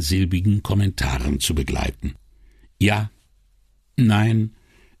mit einsilbigen Kommentaren zu begleiten. »Ja, nein,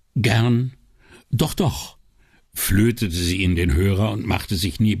 gern, doch«, flötete sie in den Hörer und machte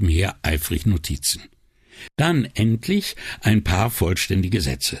sich nebenher eifrig Notizen. Dann endlich ein paar vollständige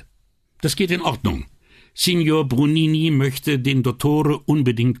Sätze. »Das geht in Ordnung. Signor Brunini möchte den Dottore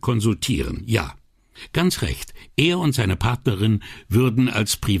unbedingt konsultieren. Ja, ganz recht. Er und seine Partnerin würden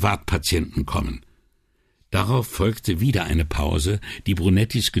als Privatpatienten kommen.« Darauf folgte wieder eine Pause, die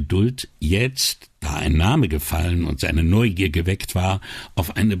Brunettis Geduld jetzt, da ein Name gefallen und seine Neugier geweckt war,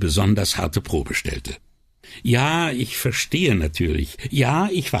 auf eine besonders harte Probe stellte. »Ja, ich verstehe natürlich. Ja,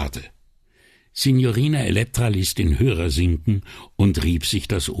 ich warte.« Signorina Elettra ließ den Hörer sinken und rieb sich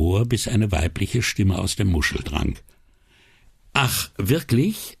das Ohr, bis eine weibliche Stimme aus der Muschel drang. »Ach,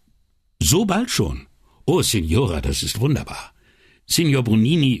 wirklich? So bald schon? Oh, Signora, das ist wunderbar. Signor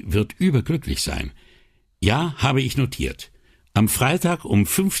Brunini wird überglücklich sein. Ja, habe ich notiert. Am Freitag um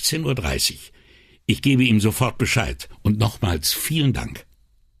 15:30 Uhr. Ich gebe ihm sofort Bescheid. Und nochmals vielen Dank.«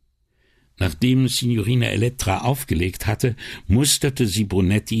 Nachdem Signorina Elettra aufgelegt hatte, musterte sie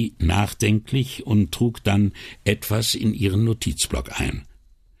Brunetti nachdenklich und trug dann etwas in ihren Notizblock ein.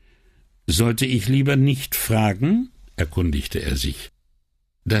 »Sollte ich lieber nicht fragen?« erkundigte er sich.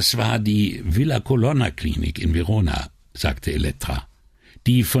 »Das war die Villa Colonna Klinik in Verona«, sagte Elettra.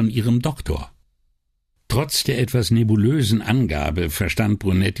 »Die von ihrem Doktor.« Trotz der etwas nebulösen Angabe verstand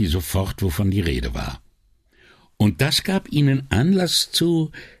Brunetti sofort, wovon die Rede war. »Und das gab Ihnen Anlass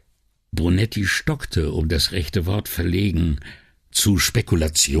zu...« Brunetti stockte, um das rechte Wort verlegen. »Zu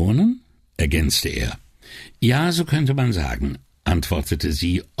Spekulationen?« ergänzte er. »Ja, so könnte man sagen«, antwortete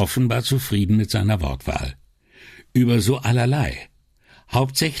sie, offenbar zufrieden mit seiner Wortwahl. »Über so allerlei.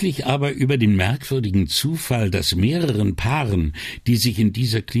 Hauptsächlich aber über den merkwürdigen Zufall, dass mehreren Paaren, die sich in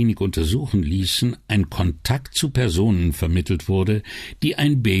dieser Klinik untersuchen ließen, ein Kontakt zu Personen vermittelt wurde, die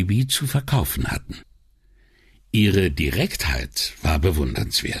ein Baby zu verkaufen hatten. Ihre Direktheit war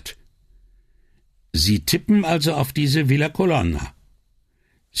bewundernswert. Sie tippen also auf diese Villa Colonna?«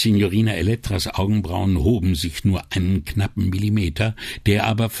 Signorina Elettras Augenbrauen hoben sich nur einen knappen Millimeter, der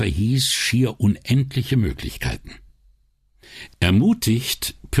aber verhieß schier unendliche Möglichkeiten.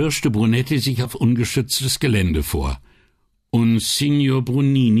 Ermutigt pirschte Brunetti sich auf ungeschütztes Gelände vor. »Und Signor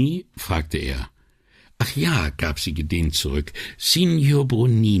Brunini?« fragte er. »Ach ja«, gab sie gedehnt zurück, »Signor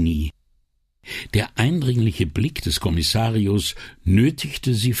Brunini.« Der eindringliche Blick des Kommissarius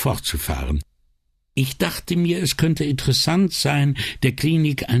nötigte sie fortzufahren. »Ich dachte mir, es könnte interessant sein, der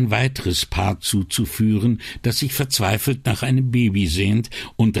Klinik ein weiteres Paar zuzuführen, das sich verzweifelt nach einem Baby sehnt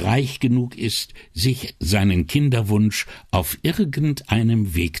und reich genug ist, sich seinen Kinderwunsch auf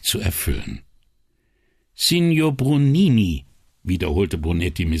irgendeinem Weg zu erfüllen.« »Signor Brunini«, wiederholte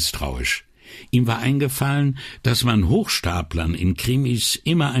Brunetti misstrauisch. Ihm war eingefallen, dass man Hochstaplern in Krimis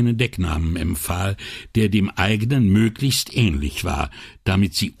immer einen Decknamen empfahl, der dem eigenen möglichst ähnlich war,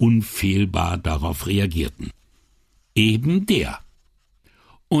 damit sie unfehlbar darauf reagierten. »Eben der.«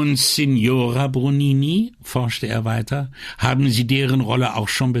 »Und Signora Brunini«, forschte er weiter, »haben Sie deren Rolle auch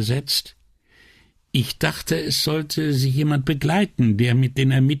schon besetzt?« »Ich dachte, es sollte Sie jemand begleiten, der mit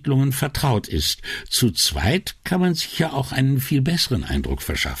den Ermittlungen vertraut ist. Zu zweit kann man sich ja auch einen viel besseren Eindruck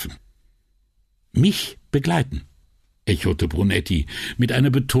verschaffen.« »Mich begleiten«, echote Brunetti mit einer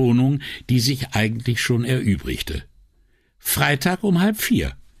Betonung, die sich eigentlich schon erübrigte. »Freitag um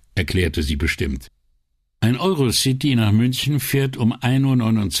 3:30, erklärte sie bestimmt. Ein Eurocity nach München fährt um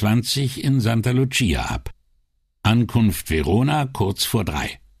 1:29 Uhr in Santa Lucia ab. Ankunft Verona kurz vor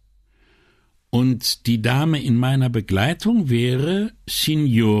 3. Und die Dame in meiner Begleitung wäre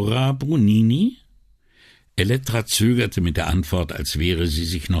Signora Brunini?« Elettra zögerte mit der Antwort, als wäre sie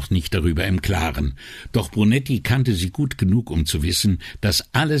sich noch nicht darüber im Klaren. Doch Brunetti kannte sie gut genug, um zu wissen,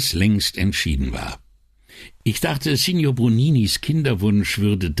 dass alles längst entschieden war. »Ich dachte, Signor Bruninis Kinderwunsch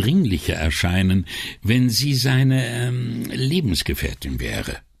würde dringlicher erscheinen, wenn sie seine Lebensgefährtin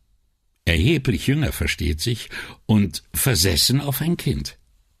wäre. Erheblich jünger, versteht sich, und versessen auf ein Kind.«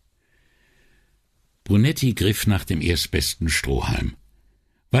 Brunetti griff nach dem erstbesten Strohhalm.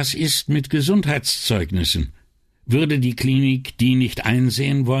 »Was ist mit Gesundheitszeugnissen? Würde die Klinik die nicht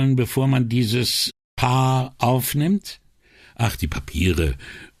einsehen wollen, bevor man dieses Paar aufnimmt?« »Ach, die Papiere,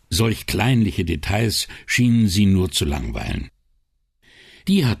 solch kleinliche Details schienen sie nur zu langweilen.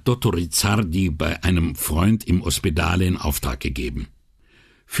 Die hat Dottor Rizzardi bei einem Freund im Ospedale in Auftrag gegeben.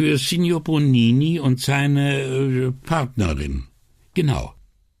 Für Signor Brunini und seine Partnerin. Genau.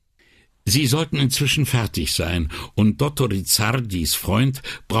 Sie sollten inzwischen fertig sein, und Dottor Rizzardis Freund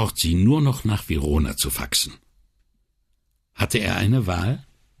braucht sie nur noch nach Verona zu faxen.« Hatte er eine Wahl?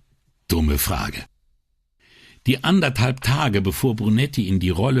 Dumme Frage. Die 1,5 Tage, bevor Brunetti in die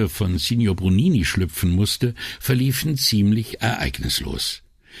Rolle von Signor Brunini schlüpfen musste, verliefen ziemlich ereignislos.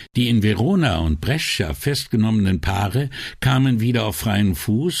 Die in Verona und Brescia festgenommenen Paare kamen wieder auf freien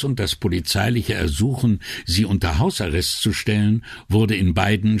Fuß, und das polizeiliche Ersuchen, sie unter Hausarrest zu stellen, wurde in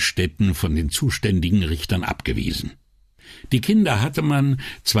beiden Städten von den zuständigen Richtern abgewiesen. Die Kinder hatte man,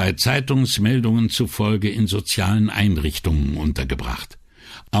 2 Zeitungsmeldungen zufolge, in sozialen Einrichtungen untergebracht.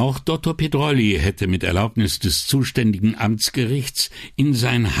 Auch Dottor Pedrolli hätte mit Erlaubnis des zuständigen Amtsgerichts in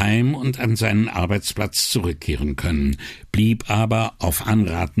sein Heim und an seinen Arbeitsplatz zurückkehren können, blieb aber auf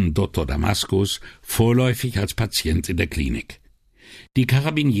Anraten Dottor Damascos vorläufig als Patient in der Klinik. Die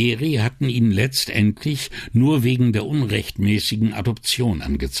Carabinieri hatten ihn letztendlich nur wegen der unrechtmäßigen Adoption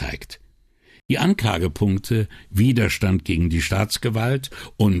angezeigt. Die Anklagepunkte Widerstand gegen die Staatsgewalt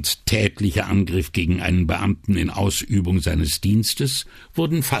und tätlicher Angriff gegen einen Beamten in Ausübung seines Dienstes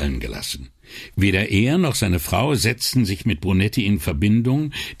wurden fallen gelassen. Weder er noch seine Frau setzten sich mit Brunetti in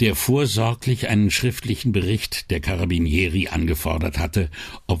Verbindung, der vorsorglich einen schriftlichen Bericht der Carabinieri angefordert hatte,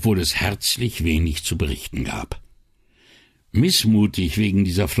 obwohl es herzlich wenig zu berichten gab. Missmutig wegen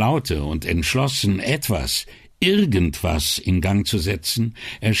dieser Flaute und entschlossen, irgendwas in Gang zu setzen,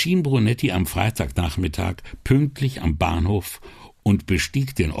 erschien Brunetti am Freitagnachmittag pünktlich am Bahnhof und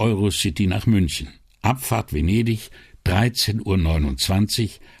bestieg den Eurocity nach München. Abfahrt Venedig, 13:29 Uhr,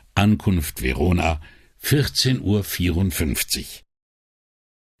 Ankunft Verona, 14:54 Uhr.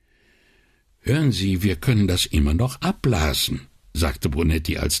 »Hören Sie, wir können das immer noch abblasen«, sagte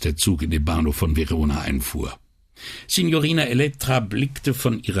Brunetti, als der Zug in den Bahnhof von Verona einfuhr. Signorina Elettra blickte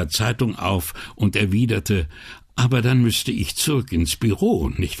von ihrer Zeitung auf und erwiderte, »Aber dann müsste ich zurück ins Büro,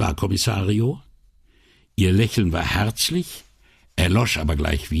 nicht wahr, Kommissario?« Ihr Lächeln war herzlich, erlosch aber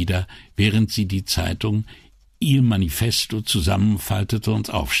gleich wieder, während sie die Zeitung, ihr Manifesto zusammenfaltete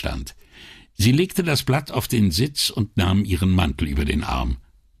und aufstand. Sie legte das Blatt auf den Sitz und nahm ihren Mantel über den Arm.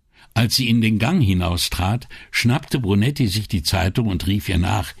 Als sie in den Gang hinaustrat, schnappte Brunetti sich die Zeitung und rief ihr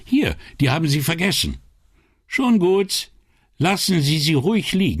nach, »Hier, die haben Sie vergessen.« »Schon gut. Lassen Sie sie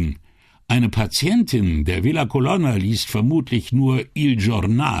ruhig liegen. Eine Patientin der Villa Colonna liest vermutlich nur Il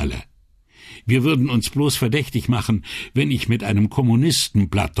Giornale. Wir würden uns bloß verdächtig machen, wenn ich mit einem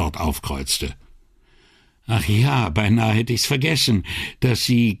Kommunistenblatt dort aufkreuzte.« »Ach ja, beinahe hätte ich's vergessen, dass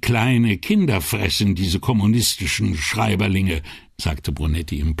Sie kleine Kinder fressen, diese kommunistischen Schreiberlinge«, sagte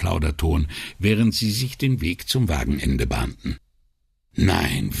Brunetti im Plauderton, während sie sich den Weg zum Wagenende bahnten.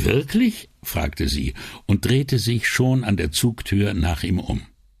 »Nein, wirklich?« fragte sie und drehte sich schon an der Zugtür nach ihm um.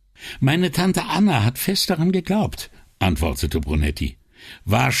 »Meine Tante Anna hat fest daran geglaubt«, antwortete Brunetti.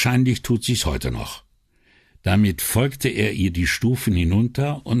 »Wahrscheinlich tut sie's heute noch.« Damit folgte er ihr die Stufen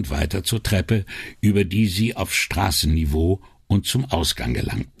hinunter und weiter zur Treppe, über die sie auf Straßenniveau und zum Ausgang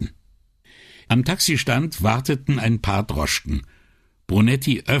gelangten. Am Taxistand warteten ein paar Droschken.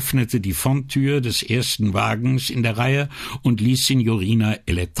 Brunetti öffnete die Fronttür des ersten Wagens in der Reihe und ließ Signorina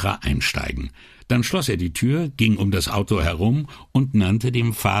Elettra einsteigen. Dann schloss er die Tür, ging um das Auto herum und nannte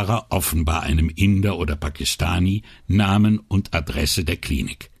dem Fahrer, offenbar einem Inder oder Pakistani, Namen und Adresse der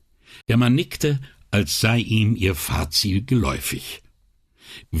Klinik. Der Mann nickte, als sei ihm ihr Fahrziel geläufig.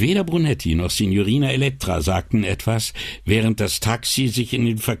 Weder Brunetti noch Signorina Elettra sagten etwas, während das Taxi sich in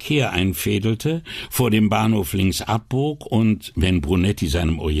den Verkehr einfädelte, vor dem Bahnhof links abbog und, wenn Brunetti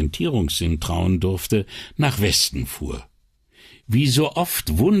seinem Orientierungssinn trauen durfte, nach Westen fuhr. Wie so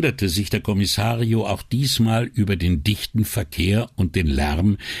oft wunderte sich der Kommissario auch diesmal über den dichten Verkehr und den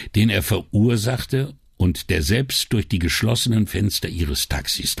Lärm, den er verursachte und der selbst durch die geschlossenen Fenster ihres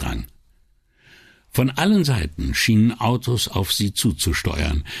Taxis drang. Von allen Seiten schienen Autos auf sie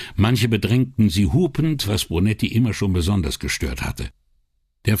zuzusteuern, manche bedrängten sie hupend, was Brunetti immer schon besonders gestört hatte.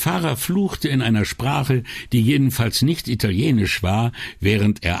 Der Fahrer fluchte in einer Sprache, die jedenfalls nicht italienisch war,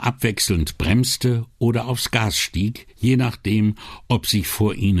 während er abwechselnd bremste oder aufs Gas stieg, je nachdem, ob sich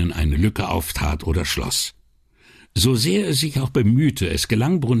vor ihnen eine Lücke auftat oder schloss. So sehr er sich auch bemühte, es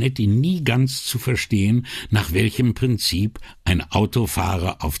gelang Brunetti nie ganz zu verstehen, nach welchem Prinzip ein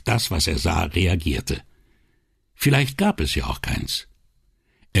Autofahrer auf das, was er sah, reagierte. Vielleicht gab es ja auch keins.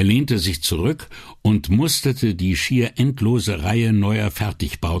 Er lehnte sich zurück und musterte die schier endlose Reihe neuer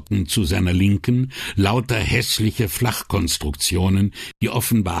Fertigbauten zu seiner Linken, lauter hässliche Flachkonstruktionen, die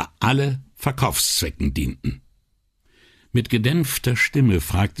offenbar alle Verkaufszwecken dienten. Mit gedämpfter Stimme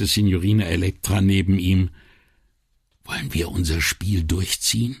fragte Signorina Elettra neben ihm, »Wollen wir unser Spiel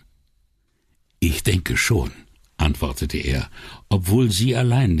durchziehen?« »Ich denke schon«, antwortete er, obwohl sie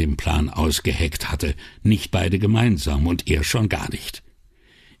allein den Plan ausgeheckt hatte, nicht beide gemeinsam und er schon gar nicht.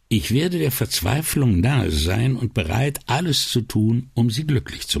 »Ich werde der Verzweiflung nahe sein und bereit, alles zu tun, um sie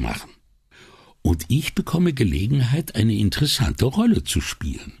glücklich zu machen. Und ich bekomme Gelegenheit, eine interessante Rolle zu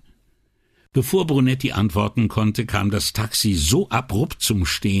spielen.« Bevor Brunetti antworten konnte, kam das Taxi so abrupt zum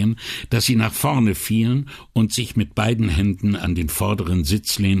Stehen, dass sie nach vorne fielen und sich mit beiden Händen an den vorderen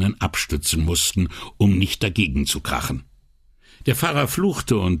Sitzlehnen abstützen mussten, um nicht dagegen zu krachen. Der Fahrer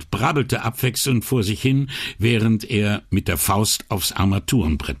fluchte und brabbelte abwechselnd vor sich hin, während er mit der Faust aufs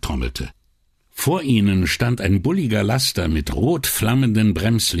Armaturenbrett trommelte. Vor ihnen stand ein bulliger Laster mit rot flammenden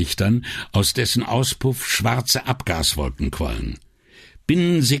Bremslichtern, aus dessen Auspuff schwarze Abgaswolken quollen.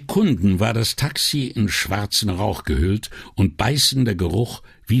 Binnen Sekunden war das Taxi in schwarzen Rauch gehüllt und beißender Geruch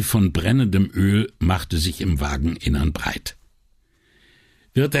wie von brennendem Öl machte sich im Wageninnern breit.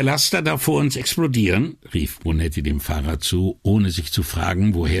 »Wird der Laster da vor uns explodieren?« rief Brunetti dem Fahrer zu, ohne sich zu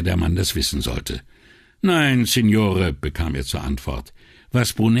fragen, woher der Mann das wissen sollte. »Nein, Signore«, bekam er zur Antwort,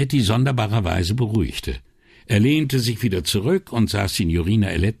 was Brunetti sonderbarerweise beruhigte. Er lehnte sich wieder zurück und sah Signorina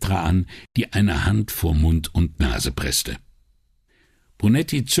Elettra an, die eine Hand vor Mund und Nase presste.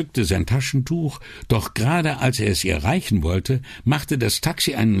 Brunetti zückte sein Taschentuch, doch gerade als er es ihr reichen wollte, machte das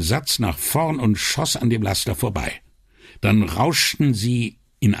Taxi einen Satz nach vorn und schoss an dem Laster vorbei. Dann rauschten sie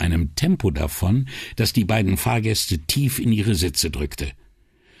in einem Tempo davon, das die beiden Fahrgäste tief in ihre Sitze drückte.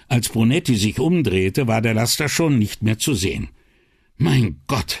 Als Brunetti sich umdrehte, war der Laster schon nicht mehr zu sehen. »Mein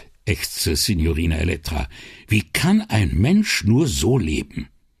Gott«, ächzte Signorina Elettra, »wie kann ein Mensch nur so leben?«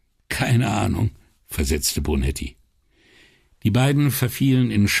 »Keine Ahnung«, versetzte Brunetti. Die beiden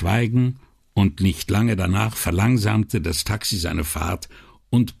verfielen in Schweigen, und nicht lange danach verlangsamte das Taxi seine Fahrt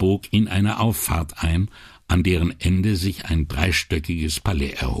und bog in eine Auffahrt ein, an deren Ende sich ein dreistöckiges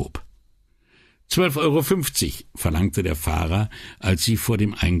Palais erhob. 12,50 € verlangte der Fahrer, als sie vor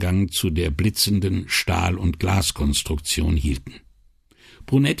dem Eingang zu der blitzenden Stahl- und Glaskonstruktion hielten.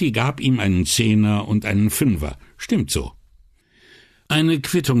 Brunetti gab ihm einen Zehner und einen Fünfer. »Stimmt so.« »Eine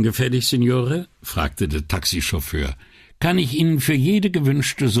Quittung gefällig, Signore?« fragte der Taxichauffeur. »Kann ich Ihnen für jede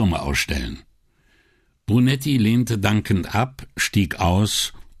gewünschte Summe ausstellen?« Brunetti lehnte dankend ab, stieg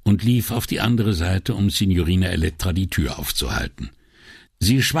aus und lief auf die andere Seite, um Signorina Elettra die Tür aufzuhalten.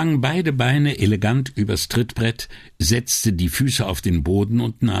 Sie schwang beide Beine elegant übers Trittbrett, setzte die Füße auf den Boden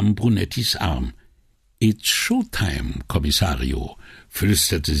und nahm Brunettis Arm. »It's Showtime, Kommissario«,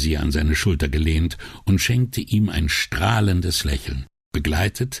 flüsterte sie an seine Schulter gelehnt und schenkte ihm ein strahlendes Lächeln,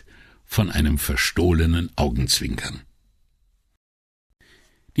 begleitet von einem verstohlenen Augenzwinkern.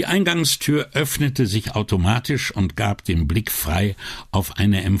 Die Eingangstür öffnete sich automatisch und gab den Blick frei auf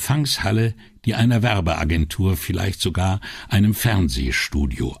eine Empfangshalle, die einer Werbeagentur, vielleicht sogar einem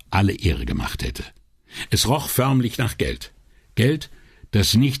Fernsehstudio, alle Ehre gemacht hätte. Es roch förmlich nach Geld. Geld,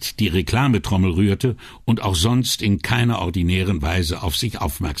 das nicht die Reklametrommel rührte und auch sonst in keiner ordinären Weise auf sich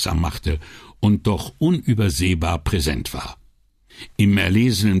aufmerksam machte und doch unübersehbar präsent war. Im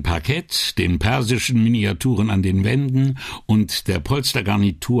erlesenen Parkett, den persischen Miniaturen an den Wänden und der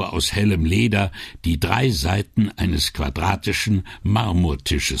Polstergarnitur aus hellem Leder, die 3 Seiten eines quadratischen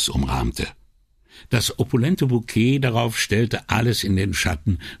Marmortisches umrahmte. Das opulente Bouquet darauf stellte alles in den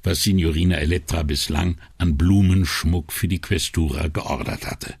Schatten, was Signorina Elettra bislang an Blumenschmuck für die Questura geordert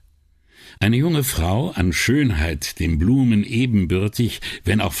hatte. Eine junge Frau, an Schönheit den Blumen ebenbürtig,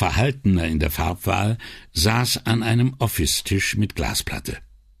 wenn auch verhaltener in der Farbwahl, saß an einem Office-Tisch mit Glasplatte.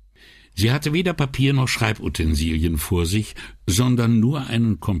 Sie hatte weder Papier noch Schreibutensilien vor sich, sondern nur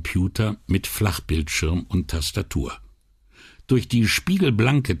einen Computer mit Flachbildschirm und Tastatur. Durch die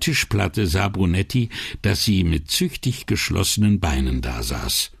spiegelblanke Tischplatte sah Brunetti, dass sie mit züchtig geschlossenen Beinen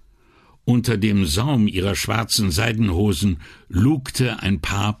dasaß. Unter dem Saum ihrer schwarzen Seidenhosen lugte ein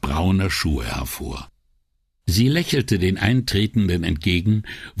Paar brauner Schuhe hervor. Sie lächelte den Eintretenden entgegen,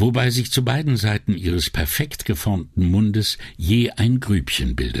 wobei sich zu beiden Seiten ihres perfekt geformten Mundes je ein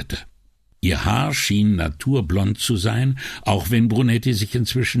Grübchen bildete. Ihr Haar schien naturblond zu sein, auch wenn Brunetti sich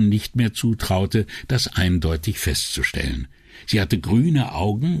inzwischen nicht mehr zutraute, das eindeutig festzustellen. Sie hatte grüne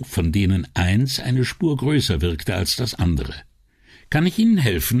Augen, von denen eins eine Spur größer wirkte als das andere. »Kann ich Ihnen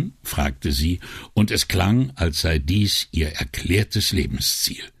helfen?« fragte sie, und es klang, als sei dies ihr erklärtes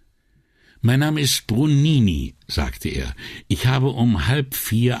Lebensziel. »Mein Name ist Brunini«, sagte er. »Ich habe um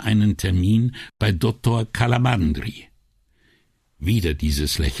 3:30 einen Termin bei Dottor Calamandri.« Wieder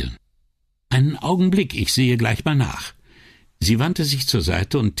dieses Lächeln. »Einen Augenblick, ich sehe gleich mal nach.« Sie wandte sich zur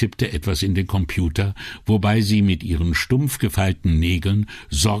Seite und tippte etwas in den Computer, wobei sie mit ihren stumpf gefeilten Nägeln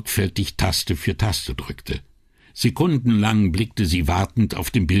sorgfältig Taste für Taste drückte. Sekundenlang blickte sie wartend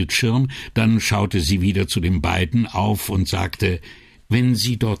auf den Bildschirm, dann schaute sie wieder zu den beiden auf und sagte, »Wenn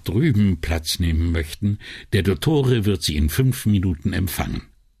Sie dort drüben Platz nehmen möchten, der Dottore wird Sie in 5 Minuten empfangen.«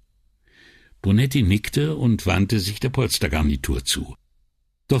 Brunetti nickte und wandte sich der Polstergarnitur zu.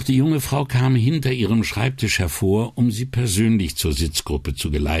 Doch die junge Frau kam hinter ihrem Schreibtisch hervor, um sie persönlich zur Sitzgruppe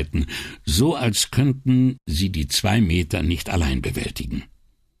zu geleiten, so als könnten sie die 2 Meter nicht allein bewältigen.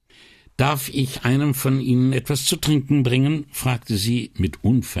 »Darf ich einem von Ihnen etwas zu trinken bringen?« fragte sie mit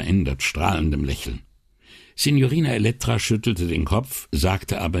unverändert strahlendem Lächeln. Signorina Elettra schüttelte den Kopf,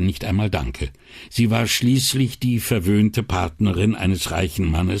 sagte aber nicht einmal Danke. Sie war schließlich die verwöhnte Partnerin eines reichen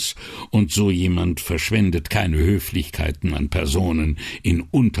Mannes, und so jemand verschwendet keine Höflichkeiten an Personen in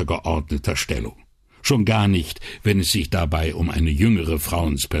untergeordneter Stellung. Schon gar nicht, wenn es sich dabei um eine jüngere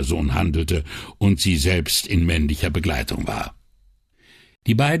Frauensperson handelte und sie selbst in männlicher Begleitung war.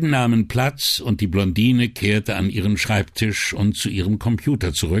 Die beiden nahmen Platz, und die Blondine kehrte an ihren Schreibtisch und zu ihrem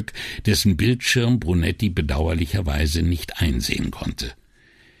Computer zurück, dessen Bildschirm Brunetti bedauerlicherweise nicht einsehen konnte.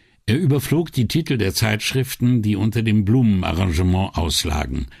 Er überflog die Titel der Zeitschriften, die unter dem Blumenarrangement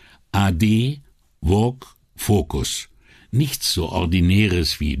auslagen. AD, Vogue, Focus. Nichts so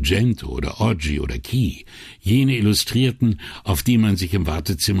Ordinäres wie Gento oder Oggi oder Key, jene Illustrierten, auf die man sich im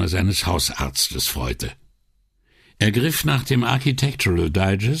Wartezimmer seines Hausarztes freute. Er griff nach dem Architectural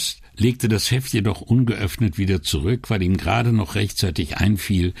Digest, legte das Heft jedoch ungeöffnet wieder zurück, weil ihm gerade noch rechtzeitig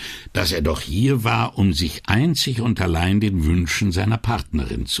einfiel, dass er doch hier war, um sich einzig und allein den Wünschen seiner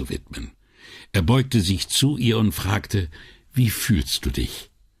Partnerin zu widmen. Er beugte sich zu ihr und fragte: »Wie fühlst du dich?«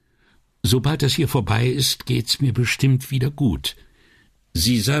 »Sobald das hier vorbei ist, geht's mir bestimmt wieder gut.«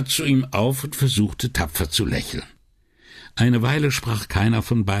 Sie sah zu ihm auf und versuchte tapfer zu lächeln. Eine Weile sprach keiner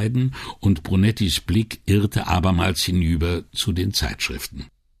von beiden, und Brunettis Blick irrte abermals hinüber zu den Zeitschriften.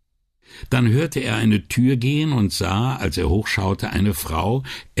 Dann hörte er eine Tür gehen und sah, als er hochschaute, eine Frau,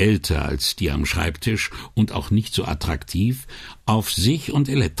 älter als die am Schreibtisch und auch nicht so attraktiv, auf sich und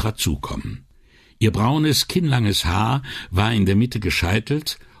Elektra zukommen. Ihr braunes, kinnlanges Haar war in der Mitte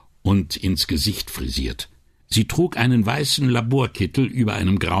gescheitelt und ins Gesicht frisiert. Sie trug einen weißen Laborkittel über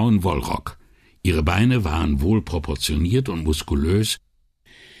einem grauen Wollrock. Ihre Beine waren wohl proportioniert und muskulös,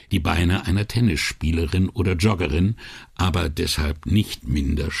 die Beine einer Tennisspielerin oder Joggerin, aber deshalb nicht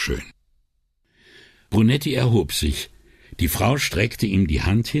minder schön. Brunetti erhob sich. Die Frau streckte ihm die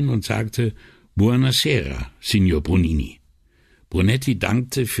Hand hin und sagte: »Buonasera, Signor Brunini.« Brunetti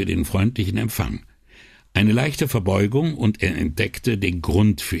dankte für den freundlichen Empfang. Eine leichte Verbeugung, und er entdeckte den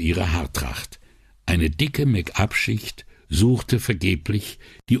Grund für ihre Haartracht. Eine dicke Make-up-Schicht suchte vergeblich,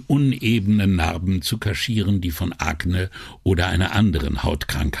 die unebenen Narben zu kaschieren, die von Akne oder einer anderen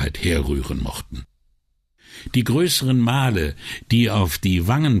Hautkrankheit herrühren mochten. Die größeren Male, die auf die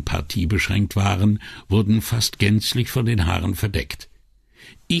Wangenpartie beschränkt waren, wurden fast gänzlich von den Haaren verdeckt.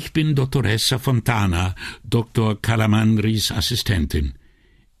 »Ich bin Dottoressa Fontana, Dr. Calamandris Assistentin.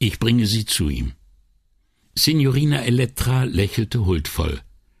 Ich bringe Sie zu ihm.« Signorina Elettra lächelte huldvoll.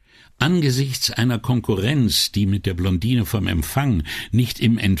 Angesichts einer Konkurrenz, die mit der Blondine vom Empfang nicht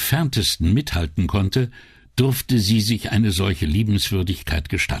im entferntesten mithalten konnte, durfte sie sich eine solche Liebenswürdigkeit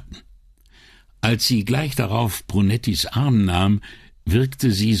gestatten. Als sie gleich darauf Brunettis Arm nahm,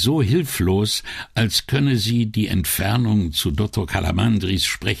 wirkte sie so hilflos, als könne sie die Entfernung zu Dr. Calamandris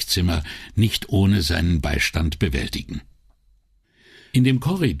Sprechzimmer nicht ohne seinen Beistand bewältigen. In dem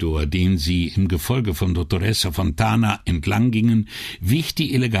Korridor, den sie im Gefolge von Dottoressa Fontana entlang gingen, wich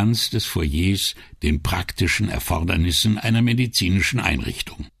die Eleganz des Foyers den praktischen Erfordernissen einer medizinischen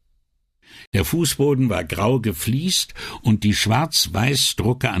Einrichtung. Der Fußboden war grau gefliest, und die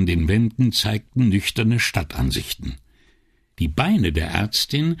Schwarz-Weiß-Drucke an den Wänden zeigten nüchterne Stadtansichten. Die Beine der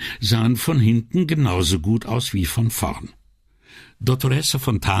Ärztin sahen von hinten genauso gut aus wie von vorn. Dottoressa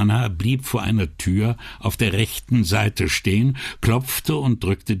Fontana blieb vor einer Tür auf der rechten Seite stehen, klopfte und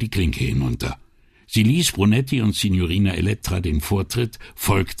drückte die Klinke hinunter. Sie ließ Brunetti und Signorina Elettra den Vortritt,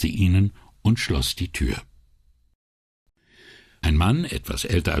 folgte ihnen und schloss die Tür. Ein Mann, etwas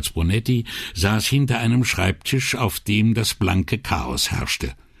älter als Brunetti, saß hinter einem Schreibtisch, auf dem das blanke Chaos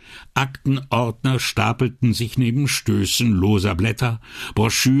herrschte. Aktenordner stapelten sich neben Stößen loser Blätter,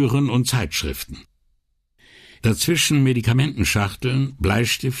 Broschüren und Zeitschriften. Dazwischen Medikamentenschachteln,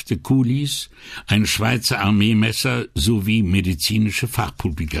 Bleistifte, Kulis, ein Schweizer Armeemesser sowie medizinische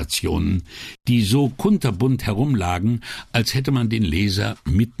Fachpublikationen, die so kunterbunt herumlagen, als hätte man den Leser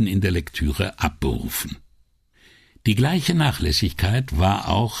mitten in der Lektüre abberufen. Die gleiche Nachlässigkeit war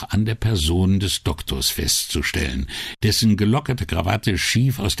auch an der Person des Doktors festzustellen, dessen gelockerte Krawatte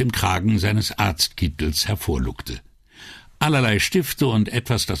schief aus dem Kragen seines Arztkittels hervorlugte. Allerlei Stifte und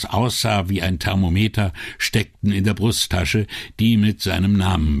etwas, das aussah wie ein Thermometer, steckten in der Brusttasche, die mit seinem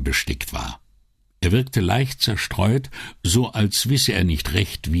Namen bestickt war. Er wirkte leicht zerstreut, so als wisse er nicht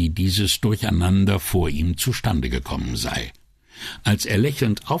recht, wie dieses Durcheinander vor ihm zustande gekommen sei. Als er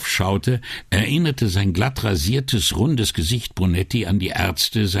lächelnd aufschaute, erinnerte sein glatt rasiertes, rundes Gesicht Brunetti an die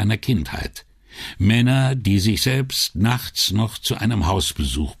Ärzte seiner Kindheit. Männer, die sich selbst nachts noch zu einem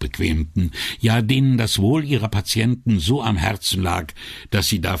Hausbesuch bequemten, ja denen das Wohl ihrer Patienten so am Herzen lag, dass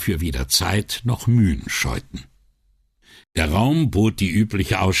sie dafür weder Zeit noch Mühen scheuten. Der Raum bot die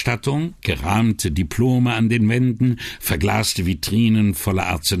übliche Ausstattung, gerahmte Diplome an den Wänden, verglaste Vitrinen voller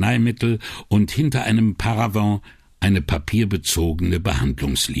Arzneimittel und hinter einem Paravent eine papierbezogene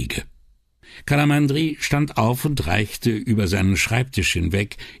Behandlungsliege. Calamandri stand auf und reichte über seinen Schreibtisch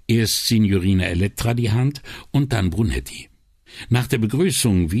hinweg erst Signorina Elettra die Hand und dann Brunetti. Nach der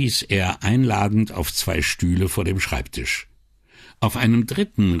Begrüßung wies er einladend auf 2 Stühle vor dem Schreibtisch. Auf einem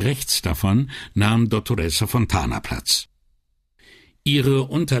dritten rechts davon nahm Dottoressa Fontana Platz. »Ihre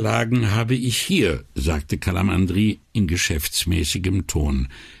Unterlagen habe ich hier«, sagte Calamandri in geschäftsmäßigem Ton.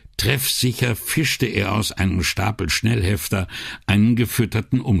 Treffsicher fischte er aus einem Stapel Schnellhefter einen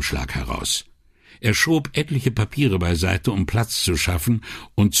gefütterten Umschlag heraus. Er schob etliche Papiere beiseite, um Platz zu schaffen,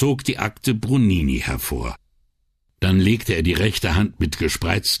 und zog die Akte Brunini hervor. Dann legte er die rechte Hand mit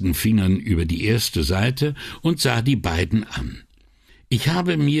gespreizten Fingern über die erste Seite und sah die beiden an. »Ich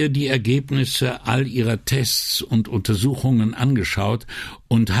habe mir die Ergebnisse all Ihrer Tests und Untersuchungen angeschaut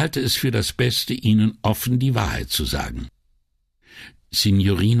und halte es für das Beste, Ihnen offen die Wahrheit zu sagen.«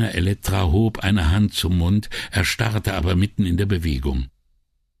 Signorina Elettra hob eine Hand zum Mund, erstarrte aber mitten in der Bewegung.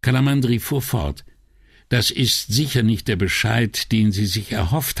 Calamandri fuhr fort. »Das ist sicher nicht der Bescheid, den Sie sich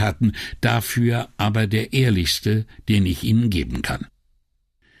erhofft hatten, dafür aber der ehrlichste, den ich Ihnen geben kann.«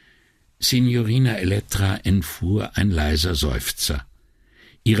 Signorina Elettra entfuhr ein leiser Seufzer.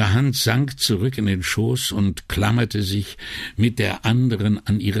 Ihre Hand sank zurück in den Schoß und klammerte sich mit der anderen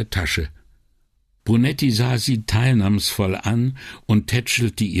an ihre Tasche. Brunetti sah sie teilnahmsvoll an und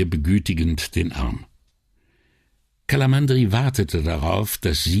tätschelte ihr begütigend den Arm. Calamandri wartete darauf,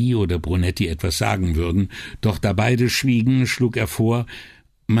 dass sie oder Brunetti etwas sagen würden, doch da beide schwiegen, schlug er vor,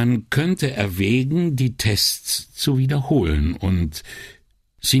 man könnte erwägen, die Tests zu wiederholen, und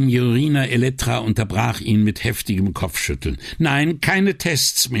Signorina Elettra unterbrach ihn mit heftigem Kopfschütteln. »Nein, keine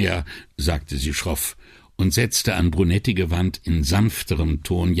Tests mehr«, sagte sie schroff und setzte an Brunetti gewandt in sanfterem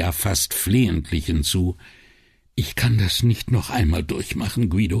Ton, ja fast flehentlich hinzu, »Ich kann das nicht noch einmal durchmachen,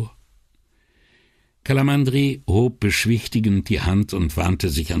 Guido.« Calamandri hob beschwichtigend die Hand und wandte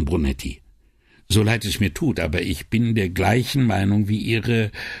sich an Brunetti. »So leid es mir tut, aber ich bin der gleichen Meinung wie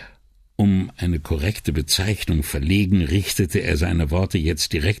Ihre...« Um eine korrekte Bezeichnung verlegen, richtete er seine Worte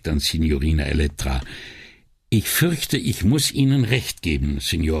jetzt direkt an Signorina Elettra. »Ich fürchte, ich muss Ihnen recht geben,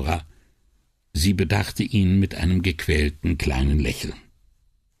 Signora.« Sie bedachte ihn mit einem gequälten kleinen Lächeln.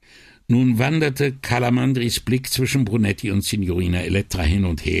 Nun wanderte Calamandris Blick zwischen Brunetti und Signorina Elettra hin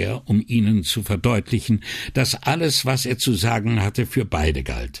und her, um ihnen zu verdeutlichen, dass alles, was er zu sagen hatte, für beide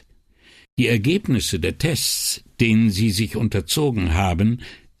galt. Die Ergebnisse der Tests, denen sie sich unterzogen haben,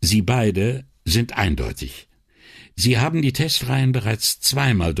 Sie beide, sind eindeutig. Sie haben die Testreihen bereits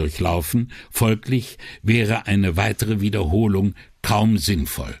zweimal durchlaufen, folglich wäre eine weitere Wiederholung kaum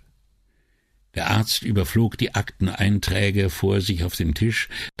sinnvoll. Der Arzt überflog die Akteneinträge vor sich auf dem Tisch,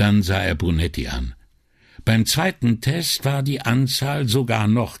 dann sah er Brunetti an. Beim zweiten Test war die Anzahl sogar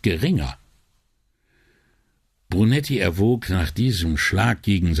noch geringer. Brunetti erwog nach diesem Schlag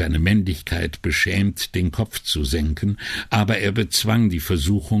gegen seine Männlichkeit beschämt den Kopf zu senken, aber er bezwang die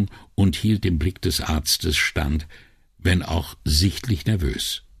Versuchung und hielt dem Blick des Arztes stand, wenn auch sichtlich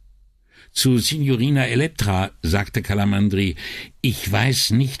nervös. Zu Signorina Elettra sagte Calamandri, »Ich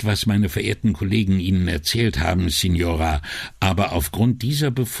weiß nicht, was meine verehrten Kollegen Ihnen erzählt haben, Signora, aber aufgrund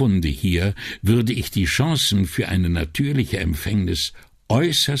dieser Befunde hier würde ich die Chancen für eine natürliche Empfängnis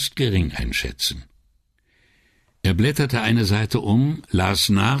äußerst gering einschätzen.« Er blätterte eine Seite um, las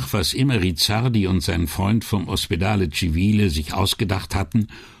nach, was immer Rizzardi und sein Freund vom Ospedale Civile sich ausgedacht hatten,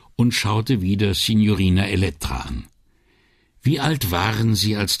 und schaute wieder Signorina Elettra an. »Wie alt waren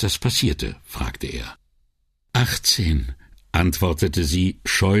Sie, als das passierte?« fragte er. 18, antwortete sie,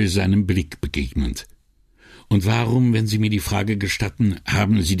 scheu seinem Blick begegnend. »Und warum, wenn Sie mir die Frage gestatten,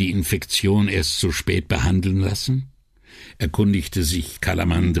 haben Sie die Infektion erst so spät behandeln lassen?« erkundigte sich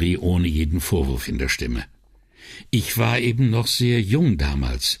Calamandri ohne jeden Vorwurf in der Stimme. »Ich war eben noch sehr jung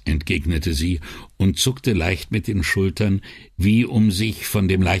damals«, entgegnete sie und zuckte leicht mit den Schultern, wie um sich von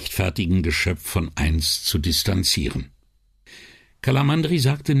dem leichtfertigen Geschöpf von einst zu distanzieren. Calamandri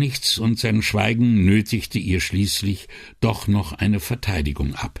sagte nichts, und sein Schweigen nötigte ihr schließlich doch noch eine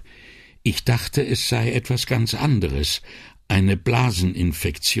Verteidigung ab. »Ich dachte, es sei etwas ganz anderes, eine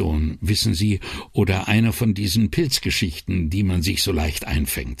Blaseninfektion, wissen Sie, oder eine von diesen Pilzgeschichten, die man sich so leicht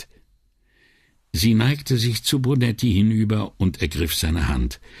einfängt.« Sie neigte sich zu Brunetti hinüber und ergriff seine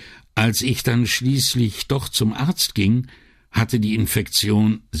Hand. »Als ich dann schließlich doch zum Arzt ging, hatte die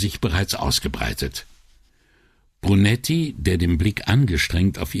Infektion sich bereits ausgebreitet.« Brunetti, der den Blick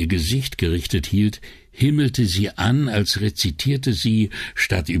angestrengt auf ihr Gesicht gerichtet hielt, himmelte sie an, als rezitierte sie,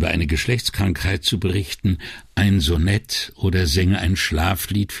 statt über eine Geschlechtskrankheit zu berichten, ein Sonett oder sänge ein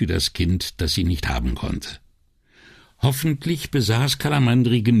Schlaflied für das Kind, das sie nicht haben konnte. Hoffentlich besaß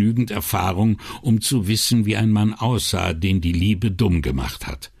Calamandri genügend Erfahrung, um zu wissen, wie ein Mann aussah, den die Liebe dumm gemacht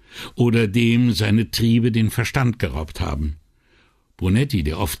hat, oder dem seine Triebe den Verstand geraubt haben. Brunetti,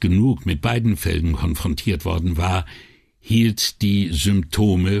 der oft genug mit beiden Fällen konfrontiert worden war, hielt die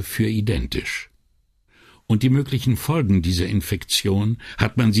Symptome für identisch. Und die möglichen Folgen dieser Infektion,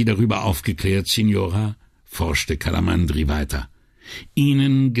 hat man Sie darüber aufgeklärt, Signora?« forschte Calamandri weiter.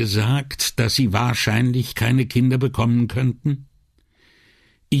 »Ihnen gesagt, dass Sie wahrscheinlich keine Kinder bekommen könnten?«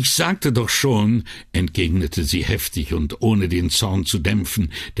 »Ich sagte doch schon«, entgegnete sie heftig und ohne den Zorn zu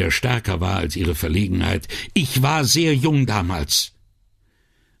dämpfen, der stärker war als ihre Verlegenheit, »ich war sehr jung damals.«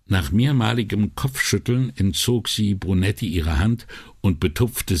 Nach mehrmaligem Kopfschütteln entzog sie Brunetti ihre Hand und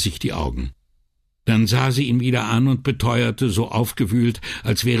betupfte sich die Augen. Dann sah sie ihn wieder an und beteuerte, so aufgewühlt,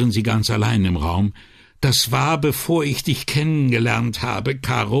 als wären sie ganz allein im Raum, »Das war, bevor ich dich kennengelernt habe,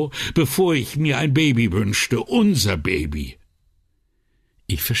 Caro, bevor ich mir ein Baby wünschte, unser Baby.«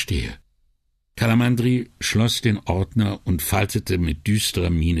 »Ich verstehe.« Calamandri schloss den Ordner und faltete mit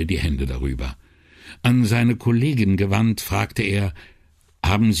düsterer Miene die Hände darüber. An seine Kollegin gewandt, fragte er,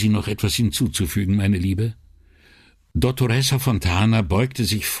 »Haben Sie noch etwas hinzuzufügen, meine Liebe?« Dottoressa Fontana beugte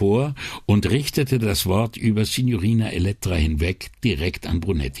sich vor und richtete das Wort über Signorina Elettra hinweg direkt an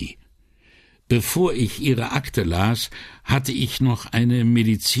Brunetti. »Bevor ich Ihre Akte las, hatte ich noch eine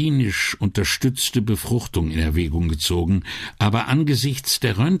medizinisch unterstützte Befruchtung in Erwägung gezogen, aber angesichts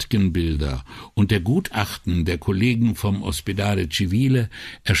der Röntgenbilder und der Gutachten der Kollegen vom Ospedale Civile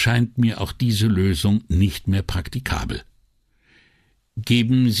erscheint mir auch diese Lösung nicht mehr praktikabel.«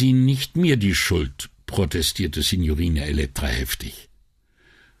 »Geben Sie nicht mir die Schuld«, protestierte Signorina Elettra heftig.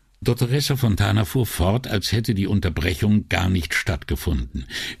 Dottoressa Fontana fuhr fort, als hätte die Unterbrechung gar nicht stattgefunden.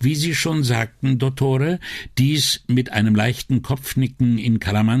 »Wie Sie schon sagten, Dottore, dies mit einem leichten Kopfnicken in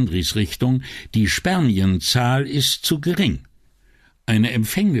Calamandris Richtung, die Spermienzahl ist zu gering. Eine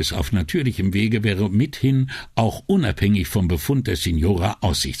Empfängnis auf natürlichem Wege wäre mithin auch unabhängig vom Befund der Signora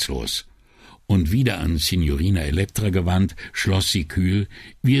aussichtslos.« Und wieder an Signorina Elettra gewandt, schloss sie kühl,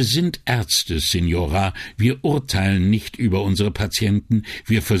 »Wir sind Ärzte, Signora, wir urteilen nicht über unsere Patienten,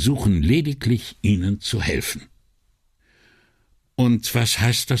 wir versuchen lediglich, ihnen zu helfen.« »Und was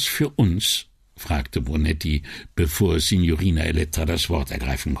heißt das für uns?« fragte Brunetti, bevor Signorina Elettra das Wort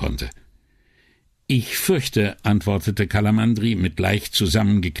ergreifen konnte. »Ich fürchte«, antwortete Calamandri mit leicht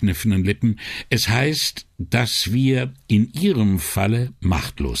zusammengekniffenen Lippen, »es heißt, dass wir in Ihrem Falle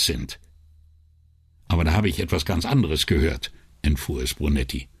machtlos sind.« »Aber da habe ich etwas ganz anderes gehört«, entfuhr es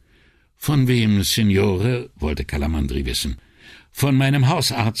Brunetti. »Von wem, Signore?« wollte Calamandri wissen. »Von meinem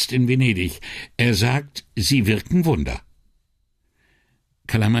Hausarzt in Venedig. Er sagt, Sie wirken Wunder.«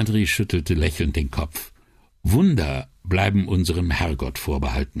 Calamandri schüttelte lächelnd den Kopf. »Wunder bleiben unserem Herrgott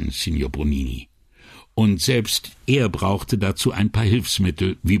vorbehalten, Signor Bonini. Und selbst er brauchte dazu ein paar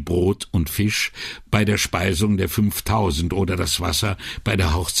Hilfsmittel wie Brot und Fisch bei der Speisung der 5000 oder das Wasser bei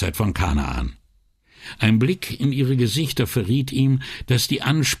der Hochzeit von Kanaan. Ein Blick in ihre Gesichter verriet ihm, dass die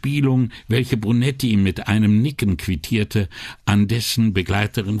Anspielung, welche Brunetti mit einem Nicken quittierte, an dessen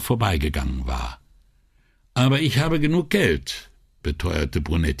Begleiterin vorbeigegangen war. »Aber ich habe genug Geld«, beteuerte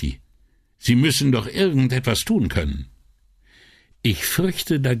Brunetti. »Sie müssen doch irgendetwas tun können.« »Ich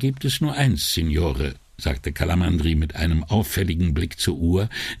fürchte, da gibt es nur eins, Signore«, sagte Calamandri mit einem auffälligen Blick zur Uhr,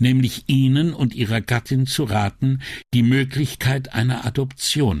 »nämlich Ihnen und Ihrer Gattin zu raten, die Möglichkeit einer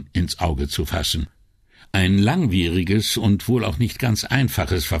Adoption ins Auge zu fassen. Ein langwieriges und wohl auch nicht ganz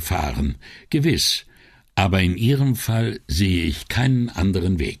einfaches Verfahren, gewiss, aber in Ihrem Fall sehe ich keinen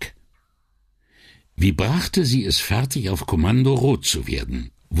anderen Weg.« »Wie brachte sie es fertig, auf Kommando rot zu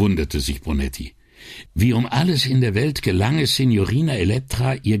werden?« wunderte sich Brunetti. »Wie um alles in der Welt gelang es Signorina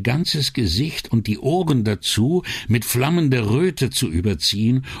Elettra, ihr ganzes Gesicht und die Ohren dazu mit flammender Röte zu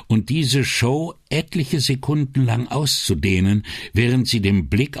überziehen und diese Show etliche Sekunden lang auszudehnen, während sie den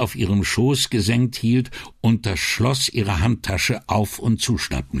Blick auf ihrem Schoß gesenkt hielt und das Schloss ihrer Handtasche auf- und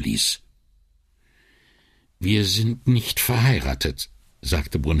zuschnappen ließ?« »Wir sind nicht verheiratet«,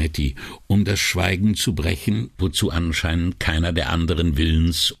 sagte Brunetti, um das Schweigen zu brechen, wozu anscheinend keiner der anderen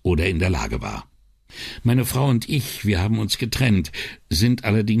willens oder in der Lage war. »Meine Frau und ich, wir haben uns getrennt, sind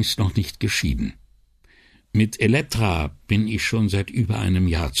allerdings noch nicht geschieden. Mit Elettra bin ich schon seit über einem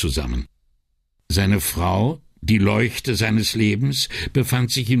Jahr zusammen. Seine Frau, die Leuchte seines Lebens,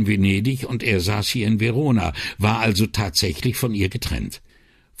 befand sich in Venedig und er saß hier in Verona, war also tatsächlich von ihr getrennt.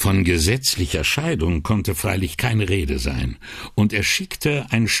 Von gesetzlicher Scheidung konnte freilich keine Rede sein, und er schickte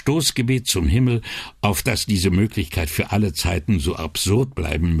ein Stoßgebet zum Himmel, auf das diese Möglichkeit für alle Zeiten so absurd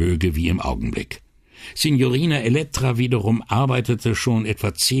bleiben möge wie im Augenblick. Signorina Elettra wiederum arbeitete schon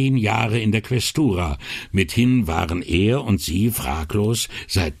etwa 10 Jahre in der Questura, mithin waren er und sie fraglos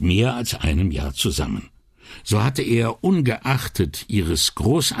seit mehr als einem Jahr zusammen. So hatte er, ungeachtet ihres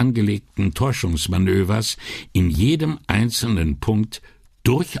groß angelegten Täuschungsmanövers, in jedem einzelnen Punkt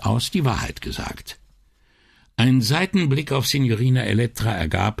durchaus die Wahrheit gesagt. Ein Seitenblick auf Signorina Elettra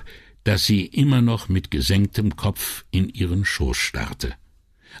ergab, dass sie immer noch mit gesenktem Kopf in ihren Schoß starrte.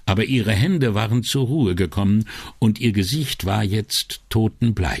 Aber ihre Hände waren zur Ruhe gekommen, und ihr Gesicht war jetzt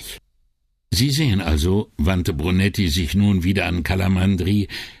totenbleich. »Sie sehen also«, wandte Brunetti sich nun wieder an Calamandri,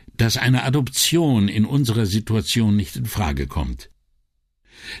 »dass eine Adoption in unserer Situation nicht in Frage kommt.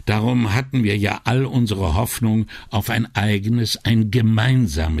 Darum hatten wir ja all unsere Hoffnung auf ein eigenes, ein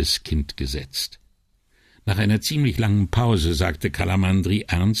gemeinsames Kind gesetzt.« Nach einer ziemlich langen Pause sagte Calamandri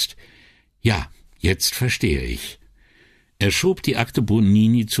ernst, »Ja, jetzt verstehe ich.« Er schob die Akte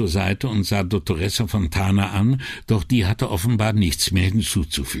Bonini zur Seite und sah Dottoressa Fontana an, doch die hatte offenbar nichts mehr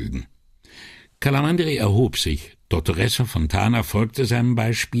hinzuzufügen. Calamandri erhob sich, Dottoressa Fontana folgte seinem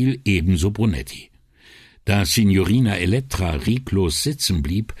Beispiel, ebenso Brunetti. Da Signorina Elettra reglos sitzen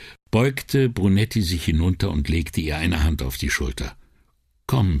blieb, beugte Brunetti sich hinunter und legte ihr eine Hand auf die Schulter.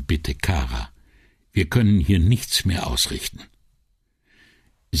 »Komm bitte, Cara, wir können hier nichts mehr ausrichten.«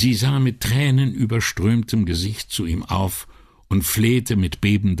 Sie sah mit tränenüberströmtem Gesicht zu ihm auf und flehte mit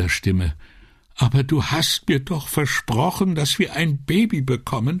bebender Stimme, »Aber du hast mir doch versprochen, dass wir ein Baby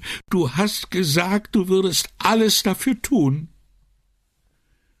bekommen. Du hast gesagt, du würdest alles dafür tun.«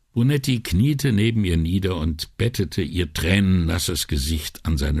 Brunetti kniete neben ihr nieder und bettete ihr tränennasses Gesicht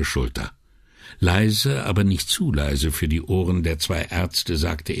an seine Schulter. Leise, aber nicht zu leise für die Ohren der zwei Ärzte,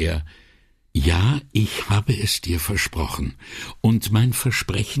 sagte er, »Ja, ich habe es dir versprochen, und mein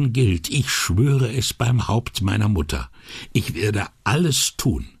Versprechen gilt, ich schwöre es beim Haupt meiner Mutter. Ich werde alles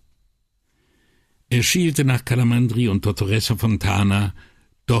tun.« Er schielte nach Calamandri und Dottoressa Fontana,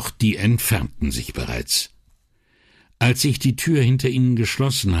 doch die entfernten sich bereits. Als sich die Tür hinter ihnen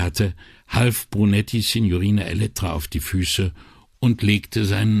geschlossen hatte, half Brunetti Signorina Elettra auf die Füße und legte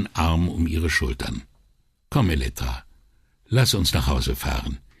seinen Arm um ihre Schultern. »Komm, Elettra, lass uns nach Hause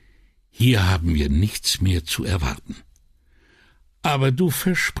fahren. Hier haben wir nichts mehr zu erwarten.« »Aber du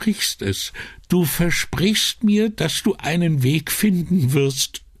versprichst es. Du versprichst mir, dass du einen Weg finden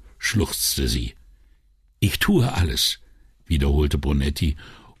wirst«, schluchzte sie. »Ich tue alles«, wiederholte Brunetti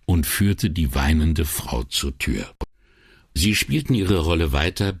und führte die weinende Frau zur Tür. Sie spielten ihre Rolle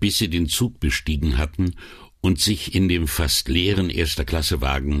weiter, bis sie den Zug bestiegen hatten und sich in dem fast leeren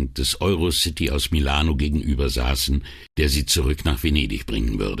Erster-Klasse-Wagen des Eurocity aus Milano gegenüber saßen, der sie zurück nach Venedig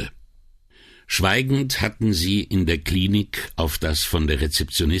bringen würde. Schweigend hatten sie in der Klinik auf das von der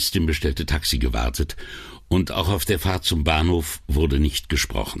Rezeptionistin bestellte Taxi gewartet, und auch auf der Fahrt zum Bahnhof wurde nicht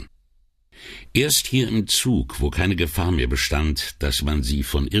gesprochen. Erst hier im Zug, wo keine Gefahr mehr bestand, dass man sie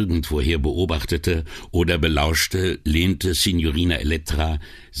von irgendwoher beobachtete oder belauschte, lehnte Signorina Elettra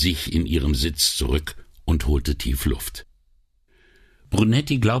sich in ihrem Sitz zurück und holte tief Luft.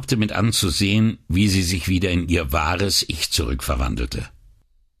 Brunetti glaubte mit anzusehen, wie sie sich wieder in ihr wahres Ich zurückverwandelte.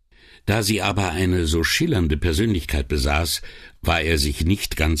 Da sie aber eine so schillernde Persönlichkeit besaß, war er sich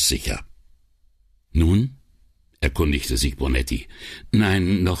nicht ganz sicher. »Nun?« erkundigte sich Brunetti.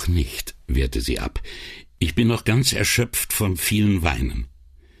 »Nein, noch nicht«, wehrte sie ab. »Ich bin noch ganz erschöpft vom vielen Weinen.«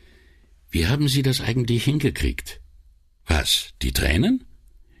 »Wie haben Sie das eigentlich hingekriegt?« »Was, die Tränen?«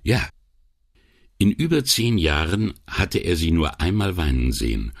 »Ja.« In über 10 Jahren hatte er sie nur einmal weinen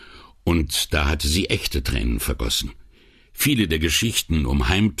sehen, und da hatte sie echte Tränen vergossen. Viele der Geschichten um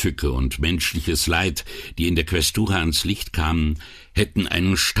Heimtücke und menschliches Leid, die in der Questura ans Licht kamen, hätten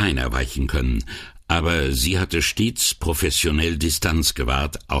einen Stein erweichen können, aber sie hatte stets professionell Distanz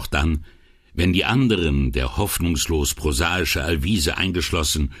gewahrt, auch dann, wenn die anderen, der hoffnungslos prosaische Alvise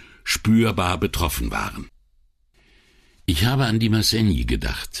eingeschlossen, spürbar betroffen waren. »Ich habe an die Massegni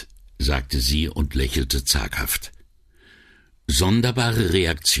gedacht«, sagte sie und lächelte zaghaft. Sonderbare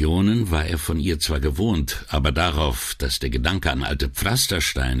Reaktionen war er von ihr zwar gewohnt, aber darauf, dass der Gedanke an alte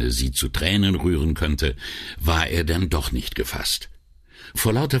Pflastersteine sie zu Tränen rühren könnte, war er dann doch nicht gefasst.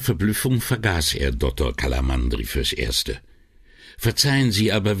 Vor lauter Verblüffung vergaß er Dottor Calamandri fürs Erste. »Verzeihen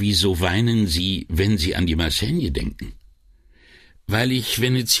Sie, aber wieso weinen Sie, wenn Sie an die Massegni denken?« »Weil ich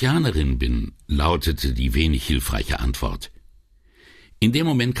Venezianerin bin«, lautete die wenig hilfreiche Antwort. In dem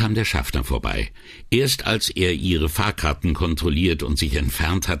Moment kam der Schaffner vorbei. Erst als er ihre Fahrkarten kontrolliert und sich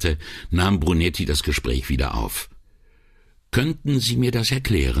entfernt hatte, nahm Brunetti das Gespräch wieder auf. »Könnten Sie mir das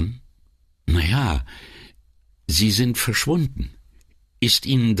erklären?« »Na ja, Sie sind verschwunden. Ist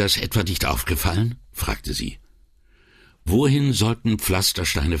Ihnen das etwa nicht aufgefallen?« fragte sie. »Wohin sollten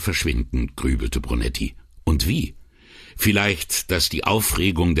Pflastersteine verschwinden?« grübelte Brunetti. »Und wie? Vielleicht, dass die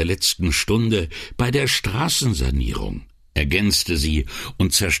Aufregung der letzten Stunde bei der Straßensanierung«, ergänzte sie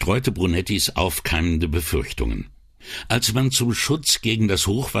und zerstreute Brunettis aufkeimende Befürchtungen. »Als man zum Schutz gegen das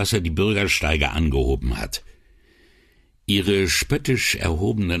Hochwasser die Bürgersteige angehoben hat.« Ihre spöttisch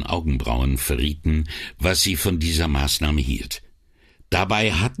erhobenen Augenbrauen verrieten, was sie von dieser Maßnahme hielt.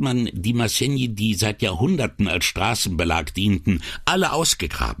 Dabei hat man die Massegni, die seit Jahrhunderten als Straßenbelag dienten, alle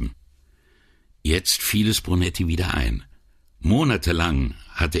ausgegraben. Jetzt fiel es Brunetti wieder ein. Monatelang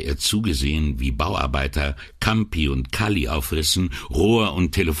hatte er zugesehen, wie Bauarbeiter Campi und Calli aufrissen, Rohr-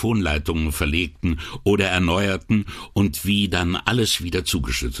 und Telefonleitungen verlegten oder erneuerten und wie dann alles wieder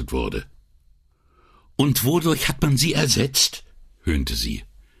zugeschüttet wurde. »Und wodurch hat man sie ersetzt?« höhnte sie.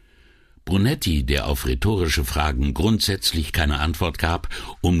 Brunetti, der auf rhetorische Fragen grundsätzlich keine Antwort gab,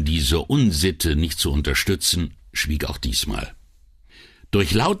 um diese Unsitte nicht zu unterstützen, schwieg auch diesmal.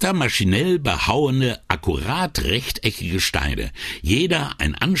 Durch lauter maschinell behauene, akkurat rechteckige Steine, jeder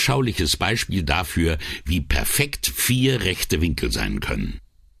ein anschauliches Beispiel dafür, wie perfekt 4 rechte Winkel sein können.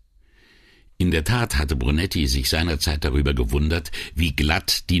 In der Tat hatte Brunetti sich seinerzeit darüber gewundert, wie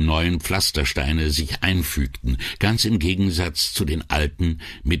glatt die neuen Pflastersteine sich einfügten, ganz im Gegensatz zu den alten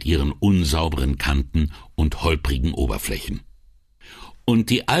mit ihren unsauberen Kanten und holprigen Oberflächen. Und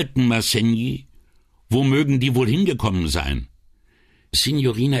die alten Massegni, wo mögen die wohl hingekommen sein?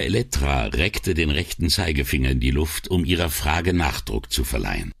 Signorina Elettra reckte den rechten Zeigefinger in die Luft, um ihrer Frage Nachdruck zu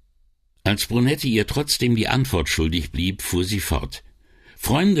verleihen. Als Brunetti ihr trotzdem die Antwort schuldig blieb, fuhr sie fort.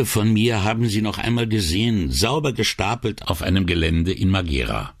 »Freunde von mir haben sie noch einmal gesehen, sauber gestapelt auf einem Gelände in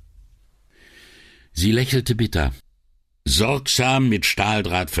Maghera.« Sie lächelte bitter. »Sorgsam mit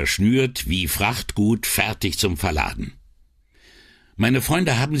Stahldraht verschnürt, wie Frachtgut fertig zum Verladen. Meine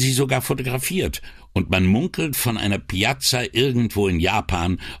Freunde haben sie sogar fotografiert, und man munkelt von einer Piazza irgendwo in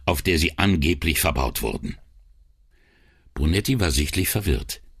Japan, auf der sie angeblich verbaut wurden.« Brunetti war sichtlich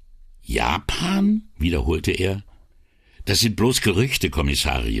verwirrt. »Japan?« wiederholte er. »Das sind bloß Gerüchte,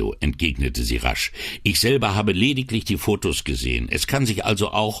 Kommissario«, entgegnete sie rasch. »Ich selber habe lediglich die Fotos gesehen. Es kann sich also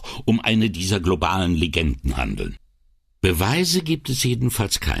auch um eine dieser globalen Legenden handeln. Beweise gibt es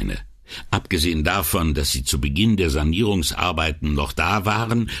jedenfalls keine. Abgesehen davon, dass sie zu Beginn der Sanierungsarbeiten noch da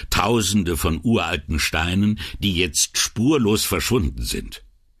waren, Tausende von uralten Steinen, die jetzt spurlos verschwunden sind.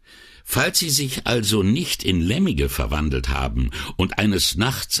 Falls sie sich also nicht in Lemmige verwandelt haben und eines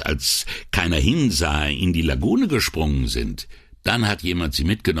Nachts, als keiner hinsah, in die Lagune gesprungen sind, dann hat jemand sie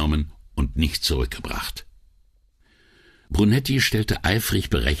mitgenommen und nicht zurückgebracht.« Brunetti stellte eifrig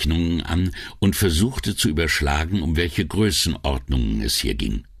Berechnungen an und versuchte zu überschlagen, um welche Größenordnungen es hier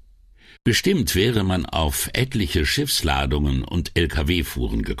ging. Bestimmt wäre man auf etliche Schiffsladungen und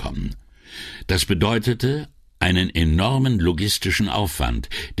LKW-Fuhren gekommen. Das bedeutete einen enormen logistischen Aufwand,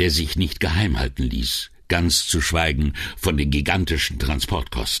 der sich nicht geheim halten ließ, ganz zu schweigen von den gigantischen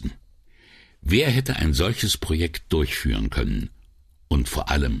Transportkosten. Wer hätte ein solches Projekt durchführen können? Und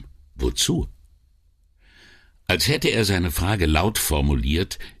vor allem, wozu? Als hätte er seine Frage laut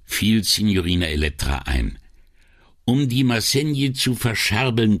formuliert, fiel Signorina Elettra ein. »Um die Massegni zu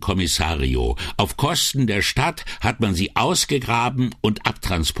verscherbeln, Kommissario. Auf Kosten der Stadt hat man sie ausgegraben und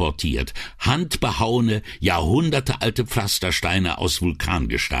abtransportiert. Handbehauene, jahrhundertealte Pflastersteine aus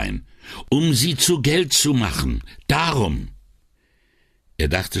Vulkangestein. Um sie zu Geld zu machen. Darum.« Er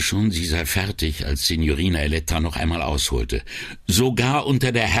dachte schon, sie sei fertig, als Signorina Elettra noch einmal ausholte. »Sogar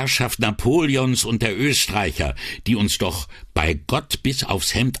unter der Herrschaft Napoleons und der Österreicher, die uns doch bei Gott bis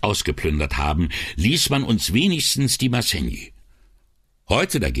aufs Hemd ausgeplündert haben, ließ man uns wenigstens die Massegni.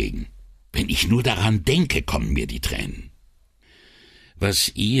 Heute dagegen, wenn ich nur daran denke, kommen mir die Tränen.«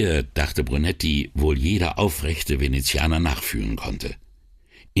 Was ihr, dachte Brunetti, wohl jeder aufrechte Venezianer nachfühlen konnte.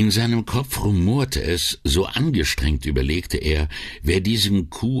 In seinem Kopf rumorte es, so angestrengt überlegte er, wer diesen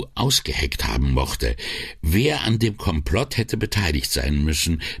Coup ausgeheckt haben mochte, wer an dem Komplott hätte beteiligt sein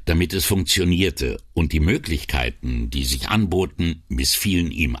müssen, damit es funktionierte, und die Möglichkeiten, die sich anboten,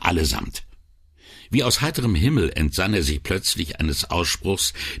 missfielen ihm allesamt. Wie aus heiterem Himmel entsann er sich plötzlich eines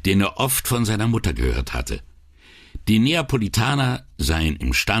Ausspruchs, den er oft von seiner Mutter gehört hatte. Die Neapolitaner seien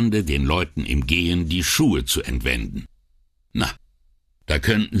imstande, den Leuten im Gehen die Schuhe zu entwenden. Na, da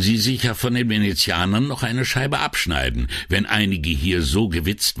könnten sie sich ja von den Venezianern noch eine Scheibe abschneiden, wenn einige hier so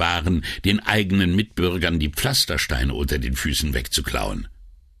gewitzt waren, den eigenen Mitbürgern die Pflastersteine unter den Füßen wegzuklauen.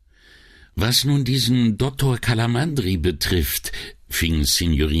 Was nun diesen Dottor Calamandri betrifft, fing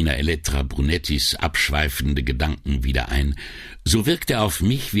Signorina Elettra Brunettis abschweifende Gedanken wieder ein, so wirkt er auf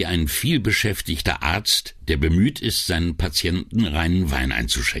mich wie ein vielbeschäftigter Arzt, der bemüht ist, seinen Patienten reinen Wein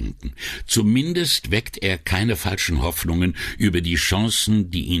einzuschenken. Zumindest weckt er keine falschen Hoffnungen über die Chancen,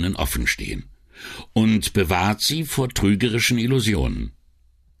 die ihnen offenstehen, und bewahrt sie vor trügerischen Illusionen.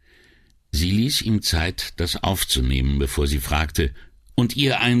 Sie ließ ihm Zeit, das aufzunehmen, bevor sie fragte, »Und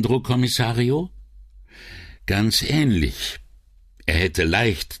Ihr Eindruck, Kommissario?« »Ganz ähnlich. Er hätte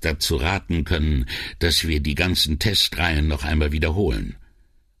leicht dazu raten können, dass wir die ganzen Testreihen noch einmal wiederholen.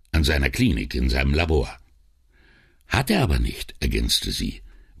 An seiner Klinik, in seinem Labor. Hat er aber nicht, ergänzte sie,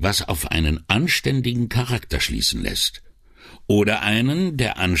 was auf einen anständigen Charakter schließen lässt. Oder einen,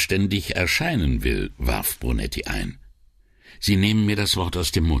 der anständig erscheinen will, warf Brunetti ein. »Sie nehmen mir das Wort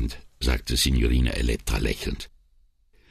aus dem Mund«, sagte Signorina Elettra lächelnd.